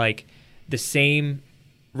me is like the same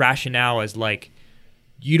rationale as like,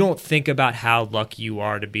 you don't think about how lucky you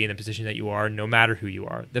are to be in the position that you are, no matter who you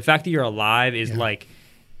are. The fact that you're alive is like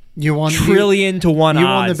you won trillion to one odds. You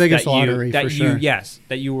won the biggest lottery for sure. Yes,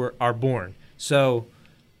 that you are born. So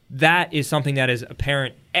that is something that is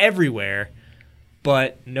apparent everywhere,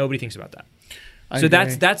 but nobody thinks about that. So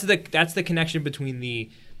that's the connection between the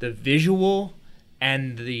visual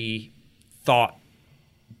and the thought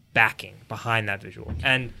backing behind that visual.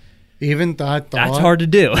 And even that's hard to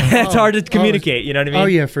do. It's hard to communicate, you know what I mean? Oh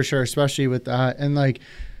yeah, for sure, especially with that. And like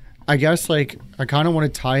I guess like I kind of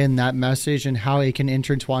want to tie in that message and how it can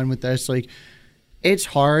intertwine with this. Like it's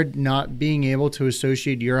hard not being able to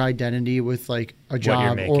associate your identity with like a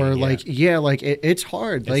job making, or like it's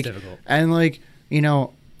hard. It's like difficult. And like, you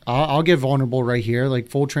know, I'll get vulnerable right here, like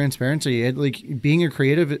full transparency. Like being a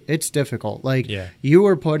creative, it's difficult. Like you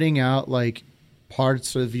are putting out like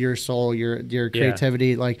parts of your soul, your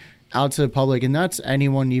creativity, like out to the public, and that's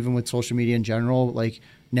anyone, even with social media in general, like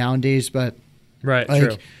nowadays. But right,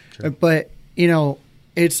 like, true. But you know,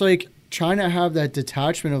 it's like trying to have that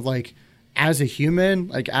detachment of like, as a human,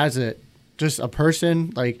 like as just a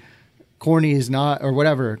person, like corny is not, or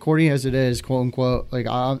whatever, corny as it is, quote unquote. Like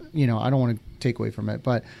I don't want to take away from it,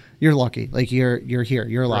 but you're lucky. Like you're here,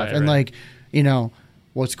 you're alive, right, and like, you know,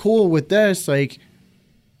 what's cool with this, like,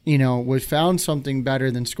 you know, we found something better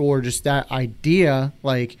than school, or just that idea,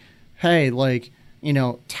 like, hey, like, you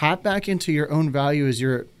know, tap back into your own value as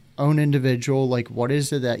your own individual. Like, what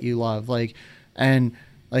is it that you love? Like, and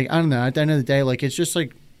like, I don't know, at the end of the day, like, it's just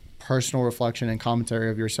like personal reflection and commentary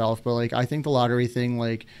of yourself. But like, I think the lottery thing,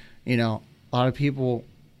 like, you know, a lot of people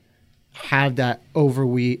have that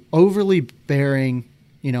overly bearing,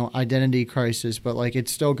 you know, identity crisis, but like it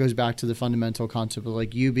still goes back to the fundamental concept of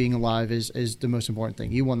like you being alive is the most important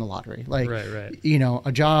thing. You won the lottery. Like, right. You know,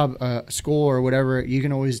 a job, school or whatever, you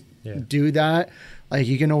can always do that. Like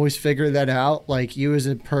you can always figure that out. Like you as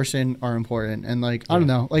a person are important. And like, I don't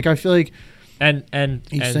know, like I feel like and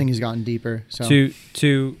each thing has gotten deeper. So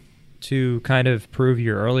to kind of prove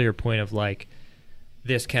your earlier point of like,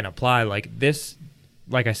 this can apply, like this,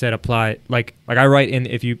 like I said, apply, like I write in,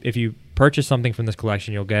 if you purchase something from this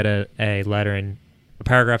collection, you'll get a letter, and a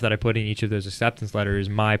paragraph that I put in each of those acceptance letters is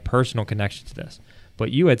my personal connection to this.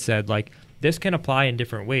 But you had said, like, this can apply in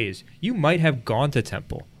different ways. You might have gone to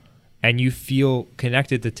Temple and you feel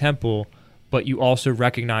connected to Temple, but you also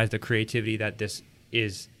recognize the creativity that this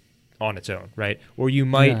is on its own, right? Or you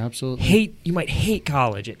might hate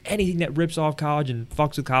college, and anything that rips off college and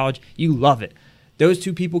fucks with college, you love it. Those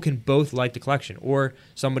two people can both like the collection. Or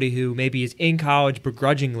somebody who maybe is in college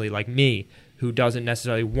begrudgingly, like me, who doesn't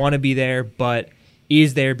necessarily want to be there, but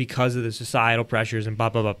is there because of the societal pressures and blah,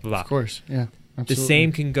 blah, blah, blah. Of course, yeah, absolutely. The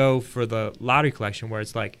same can go for the lottery collection, where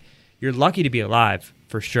it's like, you're lucky to be alive,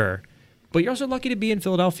 for sure, but you're also lucky to be in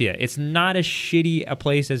Philadelphia. It's not as shitty a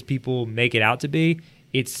place as people make it out to be.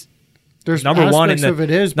 There's number one in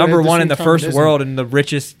the first world and the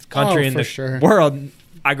richest country in the world.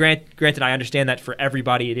 Granted, I understand that for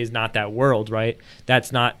everybody it is not that world, right?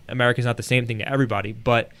 America's not the same thing to everybody,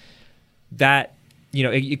 but that, you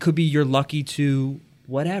know, it could be you're lucky to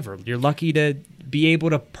whatever. You're lucky to be able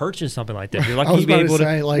to purchase something like this. You're I lucky was to be about to able to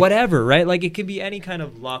say, like- whatever, right? Like it could be any kind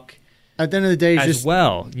of luck At the end of the day, it's as just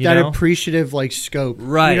well. You that know? appreciative like scope.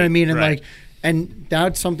 Right, You know what I mean? And right. like, and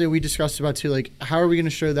that's something we discussed about too. Like, how are we going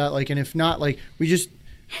to show that? Like, and if not, like, we just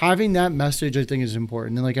having that message, I think, is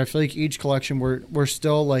important. And like, I feel like each collection, we're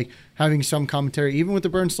still like having some commentary. Even with the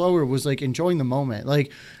Burn Slower, was like enjoying the moment.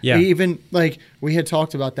 Like, Yeah. even like we had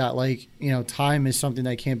talked about that. Like, you know, time is something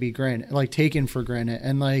that can't be granted, like taken for granted,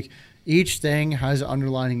 and like each thing has an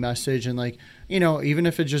underlining message. And like, you know, even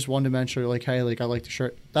if it's just one dimensional, like, hey, like I like the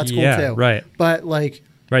shirt, that's cool Yeah, too. right. But like.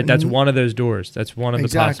 Right, that's one of those doors. That's one of the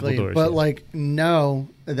Exactly, possible doors. but yeah. like know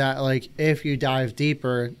that like if you dive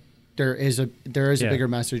deeper, there is a Yeah. bigger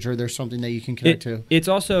message, or there's something that you can connect to. It's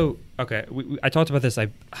also okay. I talked about this.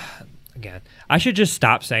 I should just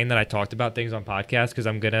stop saying that I talked about things on podcasts because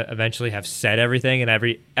I'm gonna eventually have said everything, and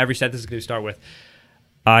every sentence is gonna start with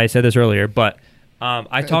I said this earlier, but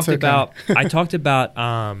I talked okay. about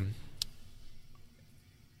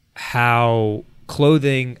how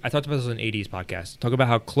clothing. I talked about this on an 80s podcast. Talk about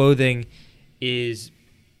how clothing is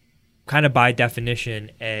kind of by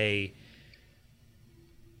definition a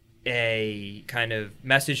kind of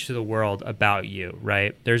message to the world about you,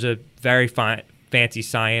 right? There's a very fancy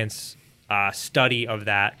science study of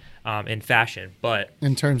that in fashion, but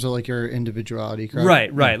In terms of like your individuality,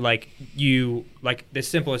 correct? right. Like the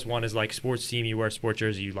simplest one is like sports team. You wear a sports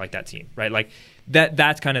jersey, you like that team, right? Like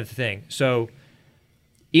that's kind of the thing. So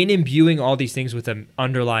in imbuing all these things with an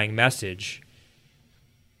underlying message,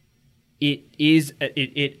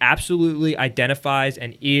 it absolutely identifies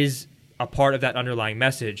and is a part of that underlying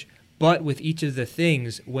message. But with each of the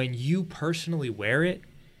things, when you personally wear it,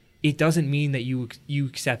 it doesn't mean that you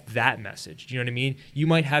accept that message. Do you know what I mean? You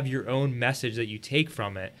might have your own message that you take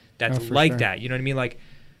from it that's Oh, for like sure. that. You know what I mean? Like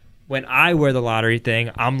when I wear the lottery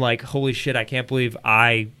thing, I'm like, holy shit, I can't believe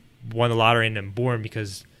I won the lottery and am born,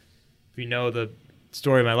 because if you know the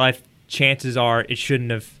story of my life, chances are it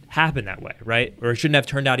shouldn't have happened that way, right? Or it shouldn't have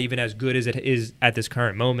turned out even as good as it is at this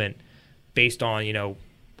current moment based on, you know,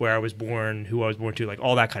 where I was born, who I was born to, like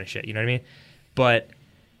all that kind of shit, you know what I mean? But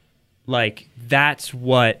like that's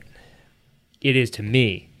what it is to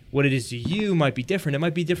me. What it is to you might be different. It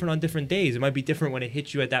might be different on different days. It might be different when it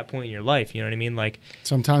hits you at that point in your life, you know what I mean? Like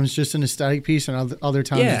Sometimes just an aesthetic piece, and other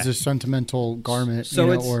times Yeah. it's a sentimental garment, So you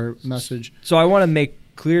know, it's- or message. So I want to make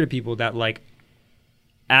clear to people that, like,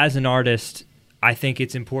 as an artist, I think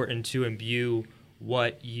it's important to imbue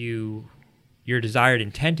what your desired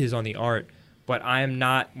intent is on the art. But I am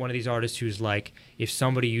not one of these artists who's like, if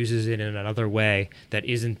somebody uses it in another way that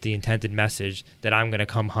isn't the intended message, that I'm going to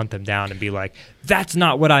come hunt them down and be like, that's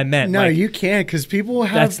not what I meant. No, Like, you can't, because people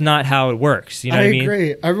have. that's not how it works. You know I what I mean?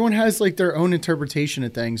 agree. Everyone has like their own interpretation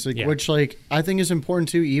of things, like Yeah. which like I think is important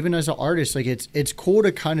too. Even as an artist, like it's cool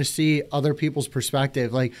to kind of see other people's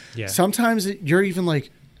perspective. Like Yeah. sometimes you're even like,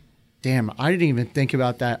 damn, I didn't even think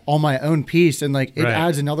about that on my own piece, and like it Right.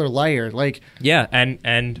 adds another layer. Like Yeah, and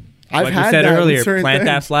I've like we had said that with earlier, certain plant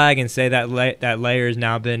that things. flag and say that that layer has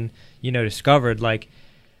now been, you know, discovered. Like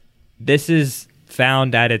this is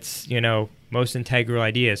found at its, you know, most integral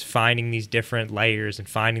ideas, finding these different layers and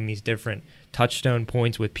finding these different touchstone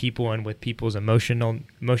points with people and with people's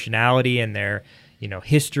emotionality and their, you know,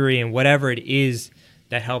 history and whatever it is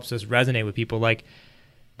that helps us resonate with people. Like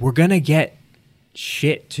we're gonna get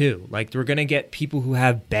shit too. Like we're gonna get people who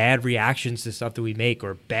have bad reactions to stuff that we make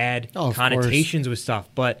or bad Oh, of connotations with stuff,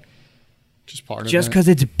 but just part of just it. because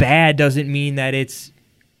it's bad doesn't mean that it's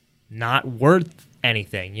not worth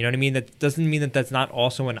anything. You know what I mean? That doesn't mean that that's not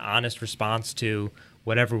also an honest response to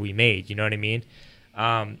whatever we made. You know what I mean?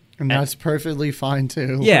 and that's perfectly fine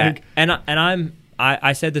too. Yeah, Like, and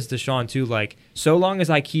I said this to Sean too. Like, so long as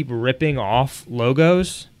I keep ripping off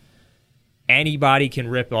logos, anybody can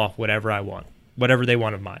rip off whatever I want, whatever they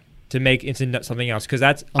want of mine, to make into something else. Because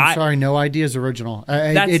that's I'm sorry, no idea is original.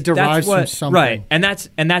 It derives what, from something. right? And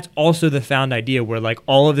that's also the found idea, where like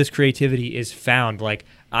all of this creativity is found. Like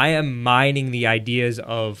I am mining the ideas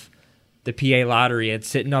of the PA lottery and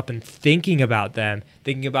sitting up and thinking about them,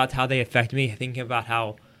 thinking about how they affect me, thinking about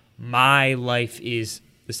how my life is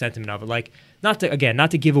the sentiment of it. Like not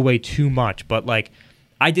to give away too much, but like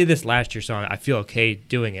I did this last year, so I feel okay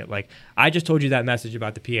doing it. Like I just told you that message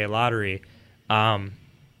about the PA lottery.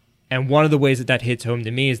 And one of the ways that hits home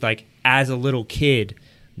to me is like as a little kid,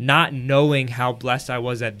 not knowing how blessed I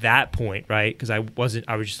was at that point, right? Because I was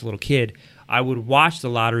just a little kid. I would watch the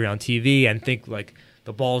lottery on TV and think like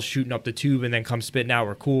the ball's shooting up the tube and then come spitting out,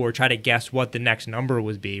 or cool, or try to guess what the next number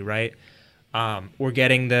would be, right? Or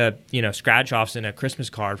getting the, you know, scratch offs in a Christmas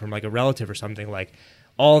card from like a relative or something. Like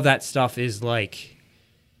all of that stuff is like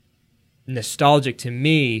nostalgic to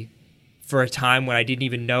me for a time when I didn't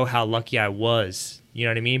even know how lucky I was. You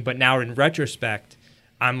know what I mean? But now in retrospect,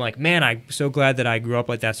 I'm like, man, I'm so glad that I grew up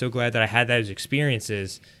like that. So glad that I had those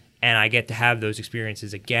experiences, and I get to have those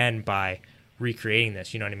experiences again by recreating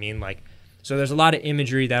this. You know what I mean? Like, so there's a lot of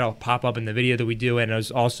imagery that'll pop up in the video that we do, and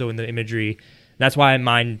there's also in the imagery. That's why I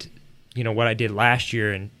mind, what I did last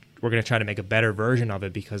year, and we're going to try to make a better version of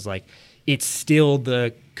it, because like it's still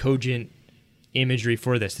the cogent imagery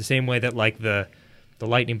for this. The same way that like the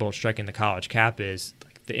lightning bolt striking the college cap is,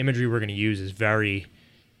 like, the imagery we're going to use is very,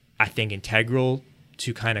 I think, integral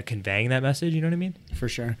to kind of conveying that message. You know what I mean? For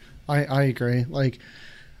sure. I agree. Like,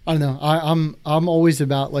 I don't know. I'm always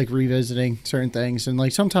about like revisiting certain things, and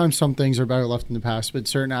like sometimes some things are better left in the past, but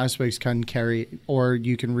certain aspects can carry, or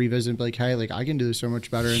you can revisit and be like, hey, like I can do this so much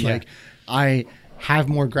better, and like I have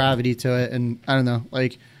more gravity to it, and I don't know,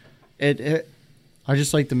 like it I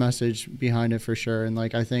just like the message behind it for sure, and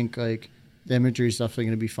like I think like the imagery is definitely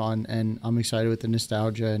going to be fun, and I'm excited with the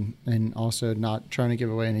nostalgia, and also not trying to give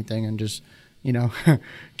away anything, and just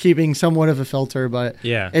keeping somewhat of a filter. But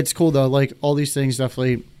yeah, it's cool though. Like all these things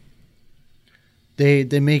definitely,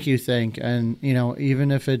 they make you think, and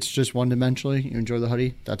even if it's just one dimensionally, you enjoy the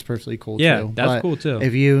hoodie, that's perfectly cool too. Yeah, that's but cool too.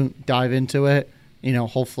 If you dive into it,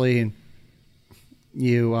 hopefully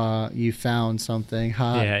you found something.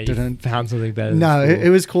 Yeah, you found something better. No, it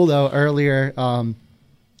was cool though. Earlier,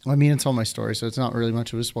 I mean, it's all my story, so it's not really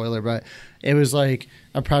much of a spoiler, but it was like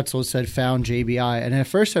a pretzel said found JBI. And at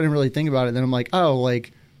first I didn't really think about it. Then I'm like, oh,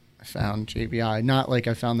 like I found JBI. Not like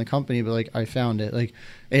I found the company, but like I found it. Like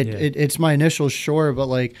it's my initials, sure. But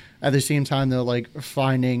like at the same time, though, like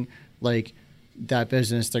finding like that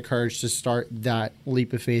business, the courage to start that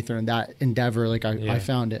leap of faith or in that endeavor, like I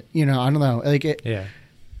found it. I don't know. Like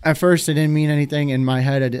at first it didn't mean anything in my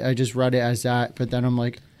head. I just read it as that. But then I'm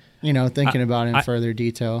like, thinking about it in further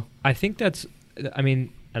detail. I think that's, I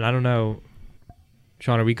mean, and I don't know,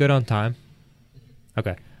 Sean, are we good on time?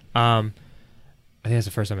 Okay. I think that's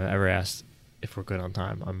the first time I've ever asked if we're good on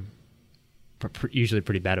time. I'm usually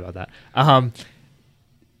pretty bad about that.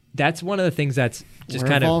 That's one of the things that's just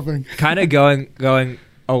kind of going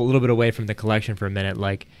a little bit away from the collection for a minute.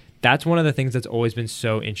 Like, that's one of the things that's always been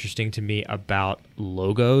so interesting to me about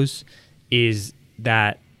logos is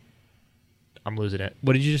that, I'm losing it.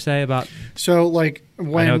 What did you just say about? So like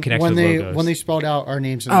when they spelled out our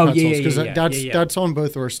names in the pretzels, because that's on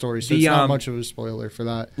both our stories, so it's not much of a spoiler for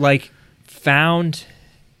that. Like, found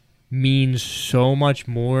means so much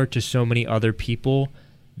more to so many other people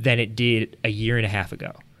than it did a year and a half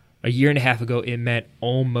ago. A year and a half ago, it meant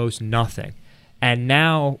almost nothing, and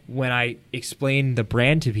now when I explain the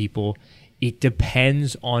brand to people, it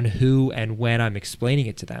depends on who and when I'm explaining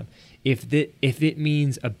it to them. If it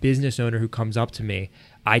means a business owner who comes up to me,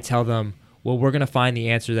 I tell them, well, we're going to find the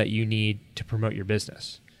answer that you need to promote your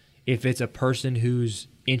business. If it's a person who's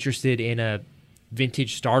interested in a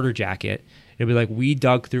vintage starter jacket, it'll be like, we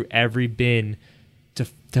dug through every bin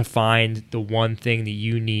to find the one thing that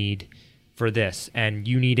you need for this. And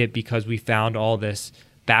you need it because we found all this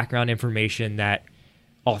background information that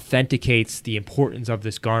authenticates the importance of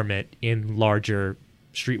this garment in larger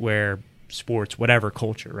streetwear, sports, whatever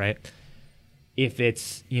culture, right? If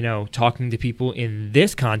it's, talking to people in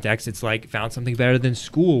this context, it's like, found something better than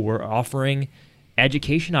school. We're offering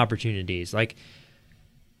education opportunities. Like,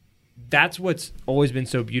 that's what's always been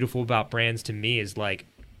so beautiful about brands to me, is like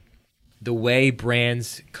the way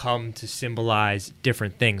brands come to symbolize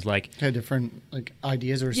different things, like different like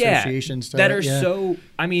ideas or associations that are so,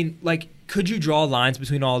 I mean, like, could you draw lines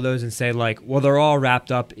between all of those and say like, well, they're all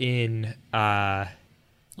wrapped up in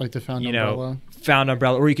like the found umbrella? Found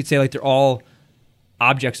umbrella, or you could say like they're all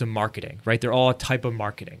objects of marketing, right? They're all a type of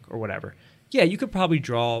marketing or whatever. Yeah, you could probably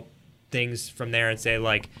draw things from there and say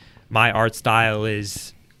like, my art style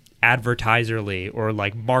is advertiserly or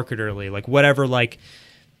like marketerly, like whatever, like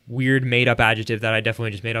weird made up adjective that I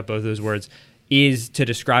definitely just made up both those words is to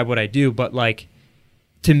describe what I do. But like,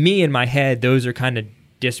 to me in my head, those are kind of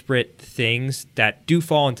disparate things that do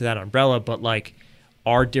fall into that umbrella, but like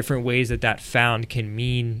are different ways that found can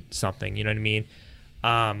mean something, you know what I mean?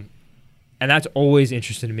 And that's always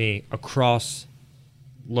interesting to me across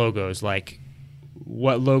logos, like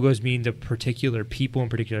what logos mean to particular people in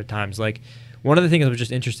particular times. Like, one of the things I was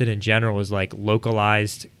just interested in general is like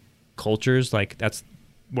localized cultures. Like, that's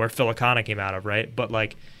where Philicana came out of, right? But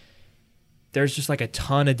like, there's just like a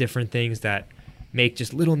ton of different things that make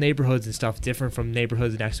just little neighborhoods and stuff different from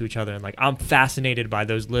neighborhoods next to each other. And like, I'm fascinated by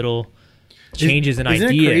those little changes in ideas.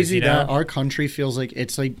 Isn't it crazy that our country feels like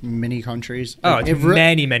it's like mini countries? Oh, it's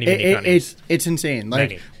many countries. It's insane.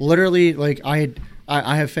 Like, literally, like I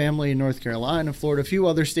I have family in North Carolina, Florida, a few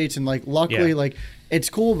other states, and like luckily Yeah. like it's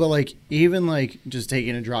cool, but like even like just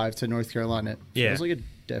taking a drive to North Carolina, it Yeah. feels like a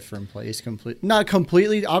different place. Not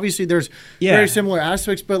completely. Obviously, there's very similar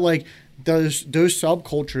aspects, but like those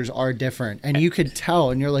subcultures are different, and you could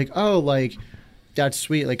tell, and you're like, oh, like that's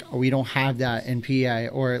sweet. Like we don't have that in PA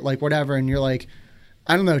or like whatever, and you're like,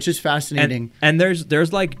 I don't know, it's just fascinating. And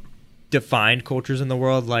there's like defined cultures in the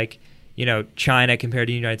world, like, you know, China compared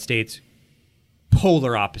to the United States,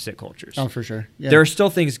 polar opposite cultures. Oh, for sure. Yeah. There are still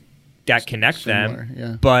things that connect Similar, them,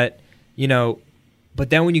 yeah. but you know, but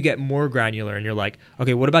then when you get more granular and you're like,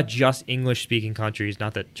 okay, what about just English speaking countries?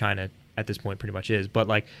 Not that China at this point pretty much is, but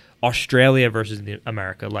like Australia versus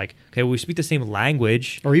America, like, okay, well, we speak the same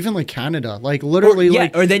language. Or even like Canada, like literally,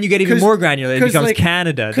 or then you get even more granular. It becomes like,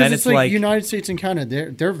 Canada. Then it's like United States and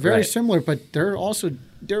Canada. They're very similar, but they're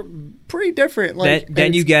pretty different. Like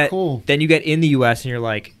then you get cool. Then you get in the U.S. and you're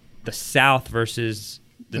like the South versus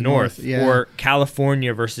the North, yeah. or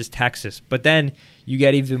California versus Texas. But then you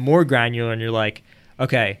get even more granular and you're like,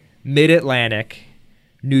 okay, Mid-Atlantic,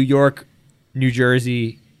 New York, New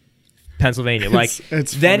Jersey, Pennsylvania. Like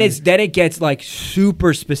then it gets like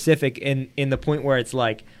super specific in the point where it's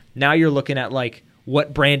like now you're looking at like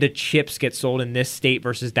what brand of chips get sold in this state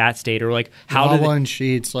versus that state, or like how do they,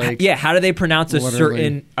 sheets, like how do they pronounce a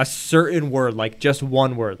certain word, like just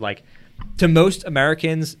one word. Like to most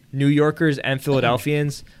Americans, New Yorkers and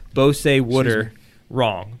Philadelphians both say water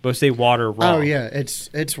wrong. Both say water wrong. Oh yeah,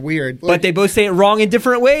 it's weird. But Like, they both say it wrong in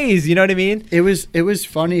different ways. You know what I mean? It was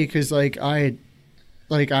funny because like I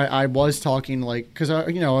was talking like because I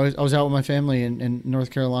was out with my family in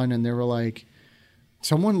North Carolina, and they were like,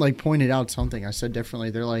 someone like pointed out something I said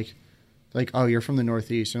differently. They're like, oh, you're from the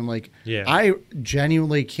Northeast, and I'm like, yeah, I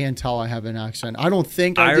genuinely can't tell I have an accent. I don't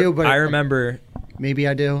think I do, but I remember. Maybe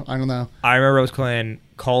I do. I don't know. I remember I was playing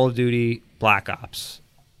Call of Duty Black Ops,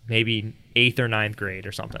 maybe 8th or 9th grade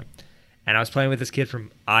or something, and I was playing with this kid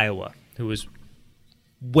from Iowa who was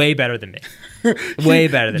way better than me. Way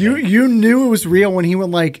better than me. You knew it was real when he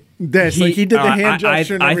went like this. Like he did the hand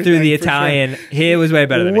gesture and I everything. threw the Italian. Sure. He was way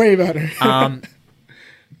better than me. Way better.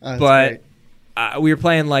 But we were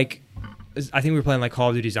playing like, I think we were playing like Call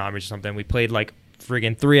of Duty Zombies or something. We played like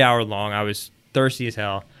friggin' 3 hour long. I was thirsty as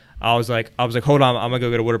hell. I was like, hold on, I'm gonna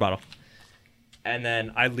go get a water bottle. And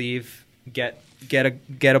then I leave, get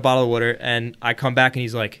a bottle of water, and I come back and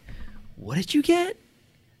he's like, what did you get?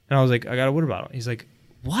 And I was like, I got a water bottle. He's like,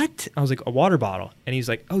 what? I was like, a water bottle. And he's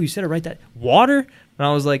like, oh, you said it right, that water? And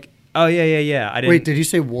I was like, oh yeah. I didn't. Wait, did you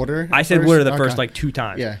say water? I said water the first like 2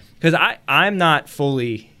 times. Yeah. Because I'm not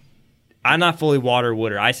fully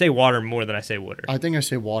water. I say water more than I say water. I think I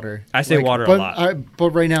say water. I say water a lot.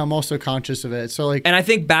 But right now I'm also conscious of it. So like, and I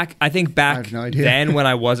think back I have no idea. then when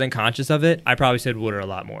I wasn't conscious of it, I probably said water a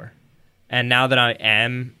lot more. And now that I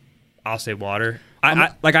am, I'll say water. I'm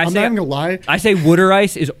not gonna lie. I say water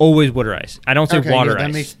ice is always water ice. I don't say water that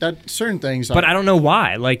ice. Makes that certain things. But I don't know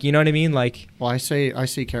why. Like, you know what I mean? Like, well, I say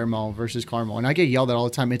caramel versus caramel, and I get yelled at all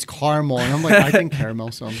the time. It's caramel, and I'm like, I think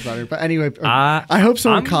caramel sounds better. But anyway, I hope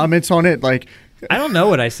someone comments on it. Like, I don't know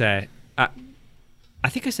what I say. I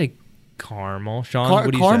think I say caramel. Sean,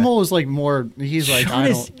 what do you caramel say? Is like more. He's like,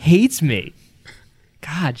 Sean hates me.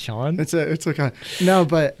 God, Sean. It's okay. No,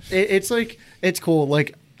 but it's like it's cool.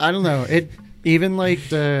 Like I don't know it. Even like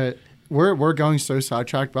we're going so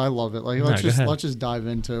sidetracked, but I love it. Like let's just dive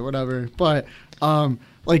into it, whatever. But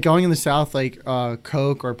like going in the South, like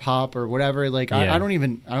Coke or Pop or whatever. Like I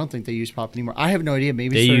don't think they use Pop anymore. I have no idea.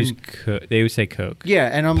 Maybe they would say Coke. Yeah,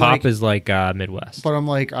 and I'm Pop is like Midwest. But I'm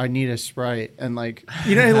like I need a Sprite, and like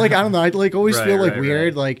like I don't know. I like always feel like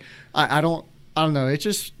weird. Right. Like I don't know.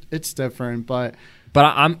 It's different, but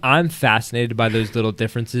I'm fascinated by those little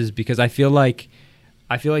differences because I feel like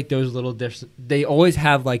those little they always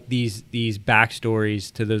have like these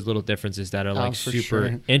backstories to those little differences that are like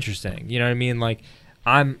super interesting. You know what I mean? Like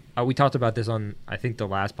we talked about this on I think the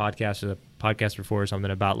last podcast or the podcast before or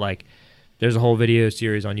something about like there's a whole video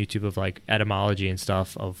series on YouTube of like etymology and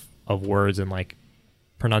stuff of words and like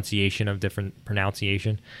pronunciation of different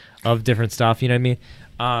stuff. You know what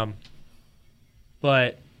I mean?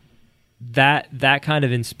 But that kind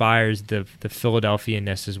of inspires the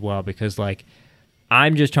Philadelphianness as well because like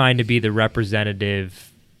I'm just trying to be the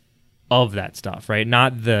representative of that stuff, right?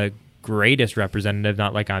 Not the greatest representative,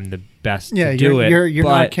 not like I'm the best to do it. You're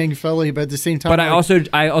not King Philly, but at the same time. But I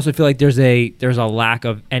also feel like there's a lack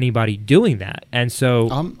of anybody doing that, and so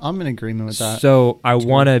I'm in agreement with that. So I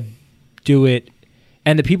want to do it,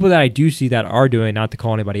 and the people that I do see that are doing, not to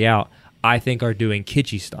call anybody out, I think are doing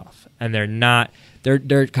kitschy stuff, and they're not.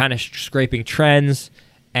 They're kind of scraping trends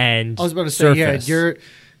and. I was about to say, yeah,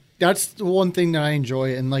 that's the one thing that I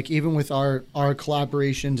enjoy. And like, even with our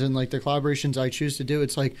collaborations and like the collaborations I choose to do,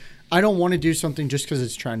 it's like, I don't want to do something just because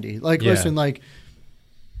it's trendy. Like, listen, like,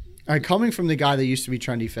 coming from the guy that used to be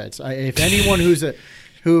Trendy Fits, if anyone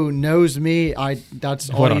who knows me, that's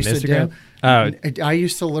all I used to do. I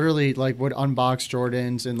used to literally like would unbox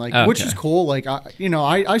Jordans and like, which is cool. Like,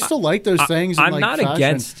 I still like those things. And, I'm like, not fashion.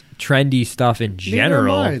 Against trendy stuff in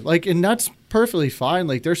general. Neither am I. Like, and that's perfectly fine.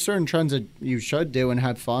 Like, there's certain trends that you should do and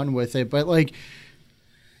have fun with it, but like,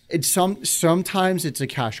 it's sometimes it's a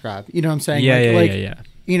cash grab. You know what I'm saying? Yeah.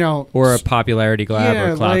 You know, or a popularity grab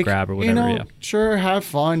or a clout grab or whatever. Sure, have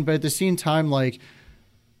fun, but at the same time, like,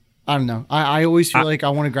 I don't know. I always feel like I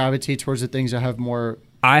want to gravitate towards the things that have more.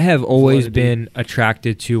 I have always been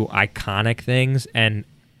attracted to iconic things, and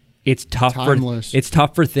it's tough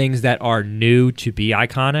for things that are new to be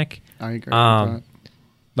iconic. I agree with that.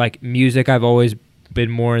 Like music, I've always been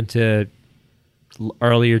more into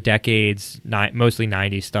earlier decades, mostly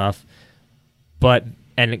 90s stuff.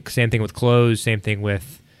 And same thing with clothes, same thing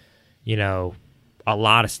with, a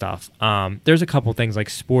lot of stuff. There's a couple things like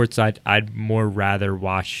sports. I'd more rather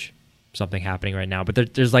watch something happening right now,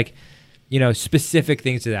 but there's like, specific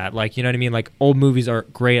things to that. Like, you know what I mean? Like, old movies are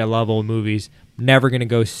great. I love old movies. Never going to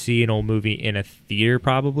go see an old movie in a theater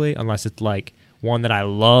probably, unless it's like one that I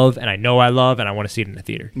love and I know I love and I want to see it in a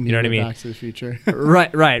theater. You know what I mean? Back to the Future.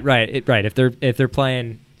 Right. If they're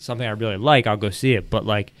playing something I really like, I'll go see it. But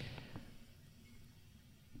like,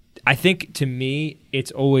 I think to me,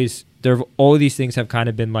 it's always all of these things have kind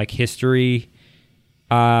of been like history,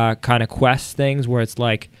 kind of quest things where it's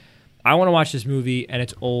like, I want to watch this movie and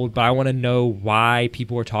it's old, but I want to know why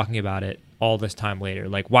people are talking about it all this time later.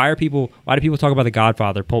 Like, why do people talk about The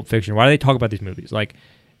Godfather, Pulp Fiction? Why do they talk about these movies? Like,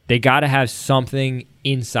 they got to have something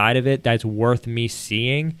inside of it that's worth me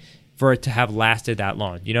seeing for it to have lasted that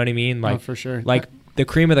long. You know what I mean? Like, for sure. Like, the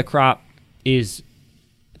cream of the crop is,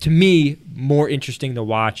 to me, more interesting to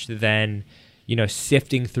watch than,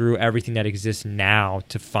 sifting through everything that exists now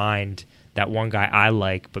to find that one guy I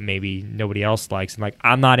like, but maybe nobody else likes. And like,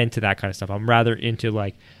 I'm not into that kind of stuff. I'm rather into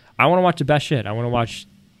like, I want to watch the best shit. I want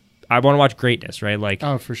to watch greatness, right? Like,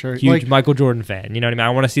 oh, for sure. Huge Michael Jordan fan. You know what I mean? I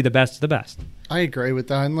want to see the best of the best. I agree with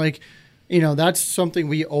that. And like, that's something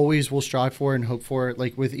we always will strive for and hope for.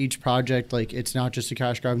 Like with each project, like it's not just a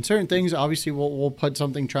cash grab. And certain things, obviously, we'll put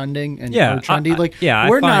something trending and trendy.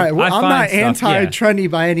 I'm not anti-trendy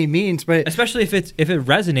by any means, but especially if it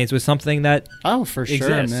resonates with something that for sure,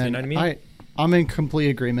 exists, man. You know what I mean? I'm in complete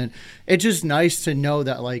agreement. It's just nice to know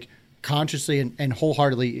that like consciously and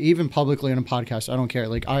wholeheartedly, even publicly on a podcast, I don't care.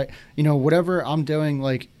 Like whatever I'm doing,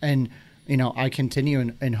 like, and I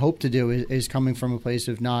continue and hope to do is coming from a place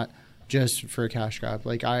of not just for a cash grab.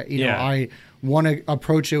 Like I want to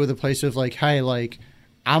approach it with a place of like, hey, like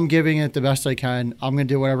I'm giving it the best I can. I'm going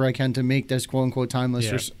to do whatever I can to make this quote unquote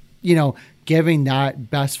timeless, or, giving that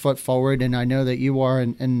best foot forward. And I know that you are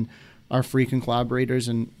and our freaking collaborators.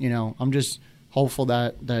 And, I'm just hopeful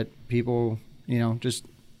that people, just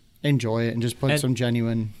enjoy it and just put some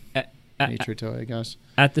genuine nature to it, I guess.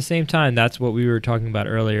 At the same time, that's what we were talking about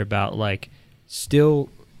earlier about like still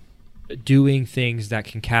doing things that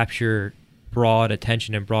can capture broad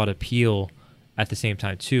attention and broad appeal at the same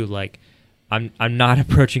time too. Like I'm not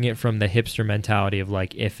approaching it from the hipster mentality of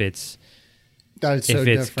like if it's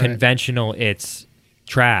conventional, it's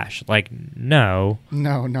trash. Like no,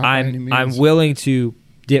 not by any means. I'm willing to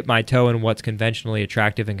dip my toe in what's conventionally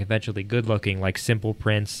attractive and conventionally good looking, like simple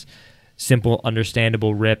prints, simple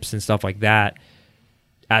understandable rips and stuff like that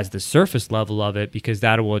as the surface level of it, because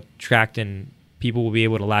that will attract and people will be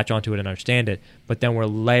able to latch onto it and understand it. But then we're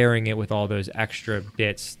layering it with all those extra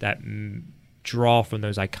bits that draw from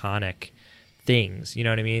those iconic things. You know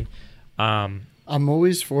what I mean? I'm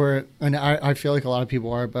always for it, and I feel like a lot of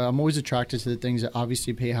people are, but I'm always attracted to the things that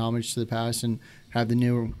obviously pay homage to the past and have the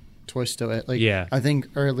new twist to it. Like, I think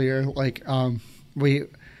earlier, like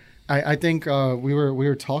I think we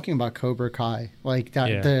were talking about Cobra Kai, like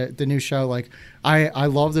that the new show. Like I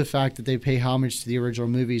love the fact that they pay homage to the original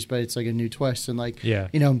movies, but it's like a new twist, and like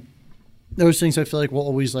those things I feel like will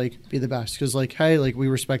always like be the best because like hey, like we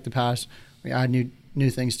respect the past, we add new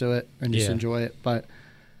things to it and just enjoy it. But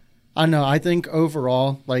I don't know. I think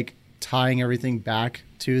overall, like tying everything back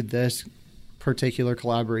to this particular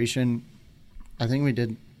collaboration, I think we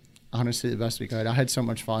did honestly the best we could. I had so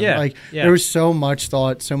much fun. There was so much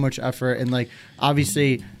thought, so much effort, and like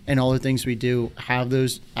obviously in all the things we do have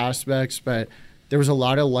those aspects, but there was a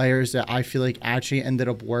lot of layers that I feel like actually ended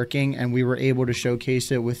up working, and we were able to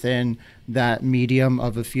showcase it within that medium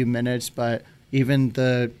of a few minutes. But even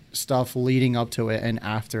the stuff leading up to it and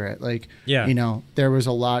after it. Like, Yeah. you know, there was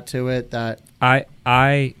a lot to it that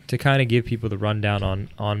I to kind of give people the rundown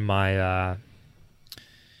on my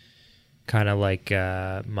kind of like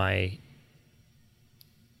my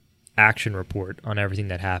action report on everything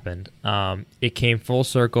that happened. It came full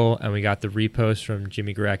circle, and we got the repost from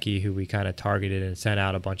Jimmy Gurecki, who we kind of targeted and sent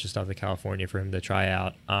out a bunch of stuff to California for him to try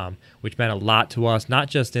out, which meant a lot to us, not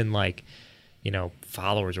just in like, you know,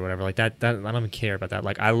 followers or whatever like that. I don't even care about that.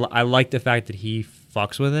 Like I like the fact that he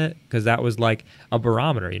fucks with it, because that was like a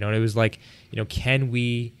barometer, you know. And it was like, you know, can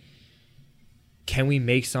we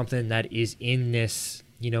make something that is in this,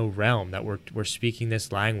 you know, realm, that we're speaking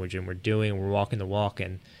this language and we're walking the walk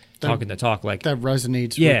and talking the talk, like that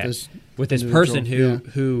resonates with this person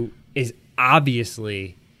who is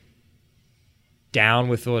obviously down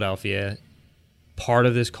with Philadelphia, part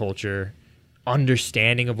of this culture,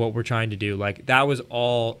 understanding of what we're trying to do. Like, that was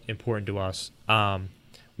all important to us.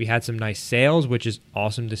 We had some nice sales, which is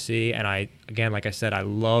awesome to see. And like I said, I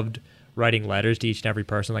loved writing letters to each and every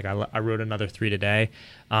person. Like I wrote another 3 today.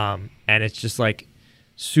 And it's just like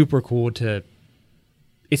super cool to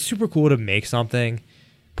make something,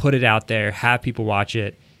 put it out there, have people watch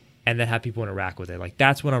it, and then have people interact with it. Like,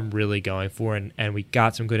 that's what I'm really going for. And we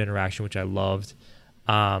got some good interaction, which I loved.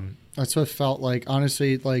 That's what felt like,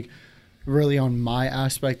 honestly, like really on my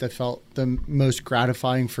aspect, that felt the most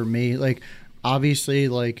gratifying for me. Like, obviously,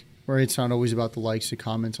 like, where it's not always about the likes, the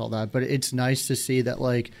comments, all that, but it's nice to see that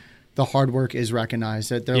like the hard work is recognized,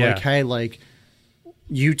 that they're like, hey, like,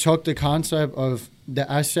 you took the concept of the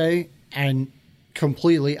essay and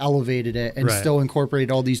completely elevated it and still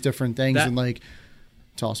incorporated all these different things, and like,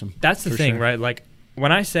 it's awesome. That's the thing, right? Like,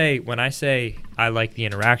 when I say I like the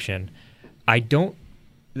interaction, I don't.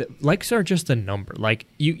 Likes are just a number. Like,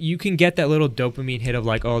 you can get that little dopamine hit of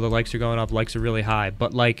like, oh, the likes are going up, likes are really high,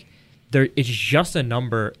 but like, it's just a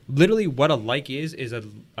number. Literally, what a like is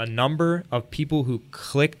a number of people who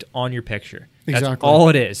clicked on your picture. That's Exactly all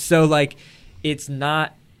it is. So like, it's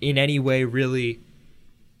not in any way really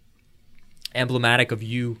emblematic of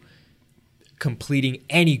you completing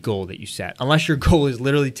any goal that you set. Unless your goal is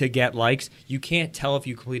literally to get likes, you can't tell if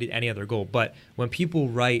you completed any other goal. But when people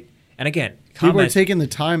write, and again, people are taking the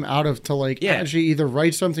time out of to like actually either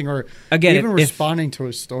write something or again, even responding to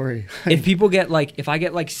a story. If people get like, if I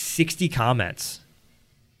get like 60 comments,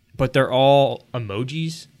 but they're all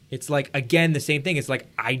emojis, it's like, again, the same thing. It's like,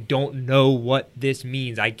 I don't know what this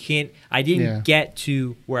means. I didn't get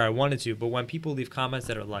to where I wanted to. But when people leave comments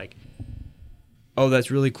that are like, oh,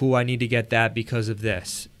 that's really cool, I need to get that because of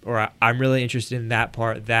this, or I'm really interested in that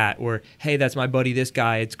part, or hey, that's my buddy, this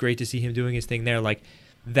guy, it's great to see him doing his thing there. Like,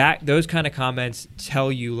 that, those kind of comments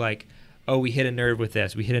tell you like, oh, we hit a nerve with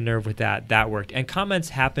this, we hit a nerve with that worked. And comments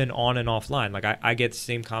happen on and offline. Like, I get the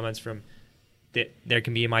same comments from that there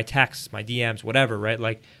can be in my texts, my DMs, whatever, right?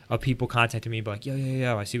 Like, of people contacting me, like,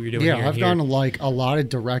 yo, I see what you're doing. Yeah, I've gotten like a lot of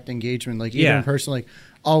direct engagement, like even in person, like,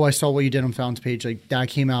 oh, I saw what you did on Fountain's page, like that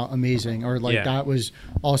came out amazing, or like that was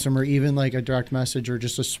awesome, or even like a direct message or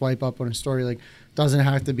just a swipe up on a story. Like, doesn't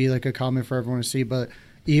have to be like a comment for everyone to see, but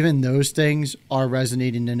even those things are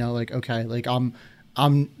resonating to know, like, okay, like I'm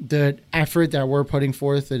the effort that we're putting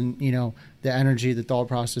forth, and you know, the energy, the thought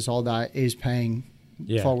process, all that is paying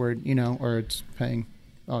forward, you know, or it's paying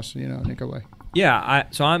us, you know, in a good way. Yeah,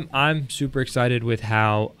 so I'm super excited with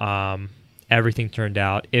how everything turned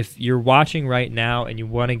out. If you're watching right now and you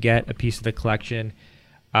want to get a piece of the collection,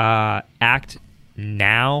 act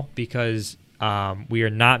now, because we are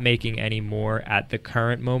not making any more at the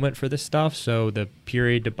current moment for this stuff. So the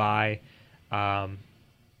period to buy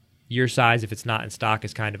your size, if it's not in stock,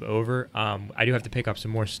 is kind of over. I do have to pick up some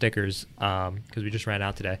more stickers because we just ran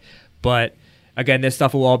out today. But again, this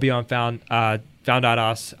stuff will all be on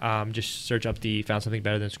Found.us. Just search up the Found Something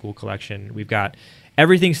Better Than School collection. We've got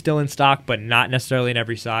everything still in stock, but not necessarily in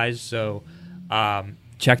every size. So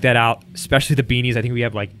check that out, especially the beanies. I think we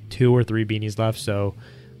have like 2 or 3 beanies left. So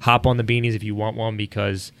hop on the beanies if you want one,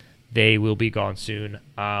 because they will be gone soon.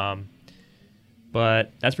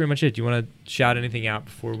 But that's pretty much it. Do you want to shout anything out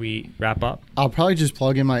before we wrap up? I'll probably just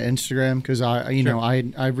plug in my Instagram, because I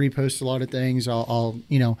repost a lot of things. I'll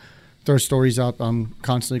throw stories up. I'm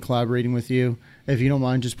constantly collaborating with you. If you don't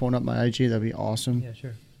mind just pulling up my IG, that'd be awesome. Yeah,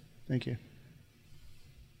 sure. Thank you.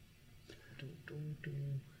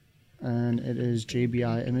 And it is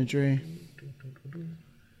JBI Imagery.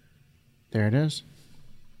 There it is.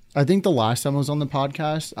 I think the last time I was on the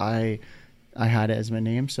podcast, I had it as my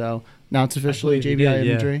name. So now it's officially JBI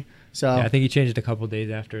Imagery. Yeah. So I think you changed it a couple of days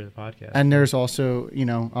after the podcast. And there's also,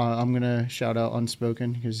 I'm going to shout out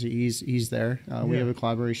Unspoken, because he's there. We have a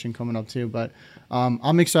collaboration coming up too. But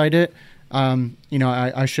I'm excited. You know,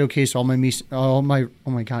 I showcase all my oh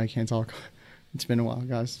my God, I can't talk. It's been a while,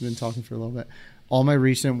 guys. I've been talking for a little bit. All my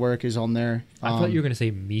recent work is on there. I thought you were going to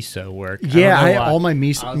say miso work. Yeah, all my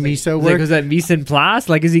miso work. Was that mise en place?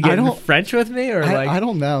 Like, is he getting French with me, or like I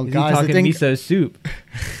don't know, is guys. he talking miso soup?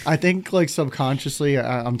 I think like subconsciously,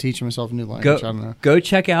 I'm teaching myself a new language. I don't know. Go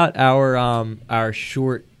check out our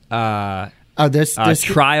short this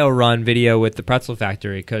trial run video with the Pretzel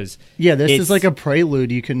Factory, because this is like a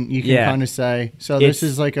prelude. You can kind of say. So this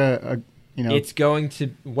is like a you know, it's going to,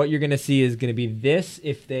 what you're going to see is going to be this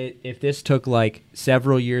if this took like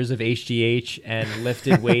several years of HGH and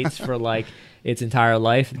lifted weights for like its entire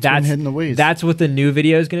life. That's hitting the weights. That's what the new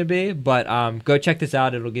video is going to be. But go check this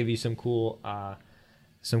out. It'll give you some cool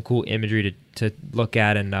imagery to look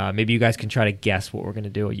at, and maybe you guys can try to guess what we're going to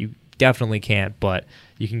do. You definitely can't, but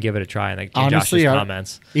you can give it a try in like Josh's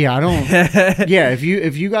comments. Yeah, I don't. Yeah, if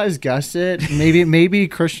you guys guessed it, maybe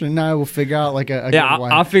Christian and I will figure out like a yeah.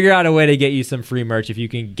 I'll figure out a way to get you some free merch if you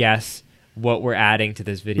can guess what we're adding to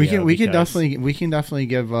this video. We can definitely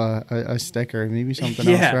give a sticker, maybe something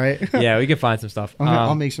else, right? Yeah, we can find some stuff.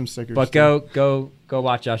 I'll make some stickers. But go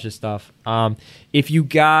watch Josh's stuff. If you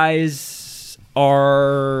guys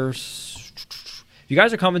are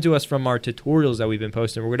coming to us from our tutorials that we've been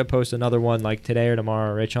posting, we're going to post another one like today or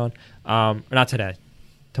tomorrow, right, Sean? Or not today,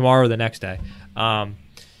 tomorrow or the next day. On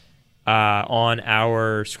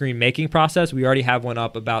our screen making process, we already have one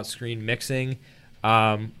up about screen mixing,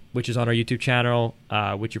 which is on our YouTube channel,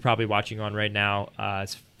 which you're probably watching on right now.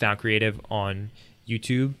 It's Found Creative on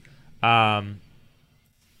YouTube.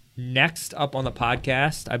 Next up on the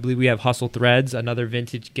podcast, I believe we have Hustle Threads, another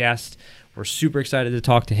vintage guest. We're super excited to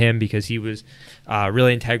talk to him because he was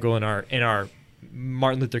really integral in our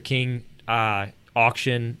Martin Luther King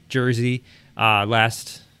auction jersey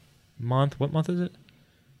last month. What month is it?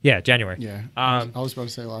 Yeah, January. Yeah, I was about to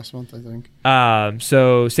say last month, I think.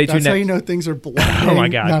 So stay tuned. That's how you know things are blending. Oh my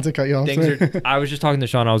God! Not to cut you off. I was just talking to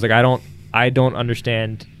Sean. I was like, I don't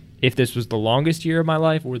understand if this was the longest year of my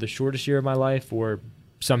life or the shortest year of my life, or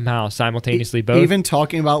somehow simultaneously both. Even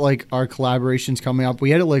talking about like our collaborations coming up,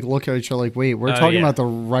 we had to like look at each other like, wait, we're talking about the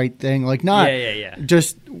right thing, like not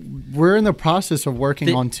just we're in the process of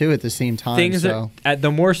working on two at the same time. Things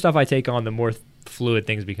the more stuff I take on, the more fluid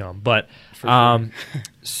things become. But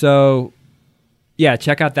so yeah,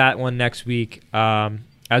 check out that one next week.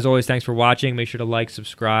 As always, thanks for watching. Make sure to like,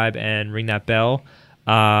 subscribe, and ring that bell.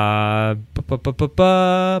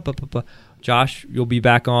 Josh, you'll be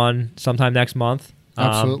back on sometime next month.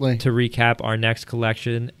 Absolutely. To recap our next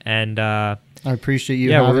collection, and I appreciate you.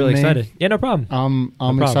 Yeah, we're really excited. Yeah, no problem.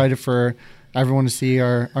 I'm excited for everyone to see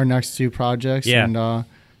our next two projects. Yeah, and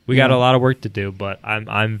we got a lot of work to do, but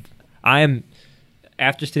I am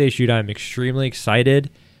after today's shoot, I'm extremely excited,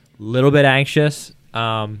 a little bit anxious.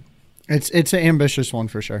 It's an ambitious one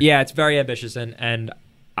for sure. Yeah, it's very ambitious, and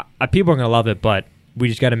people are gonna love it, but we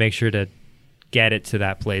just got to make sure to get it to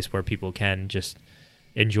that place where people can just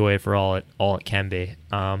enjoy it for all it can be.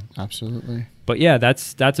 Absolutely. But yeah,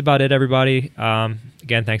 that's about it, everybody.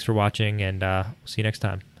 Again, thanks for watching, and see you next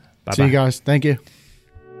time. Bye. See you guys. Thank you.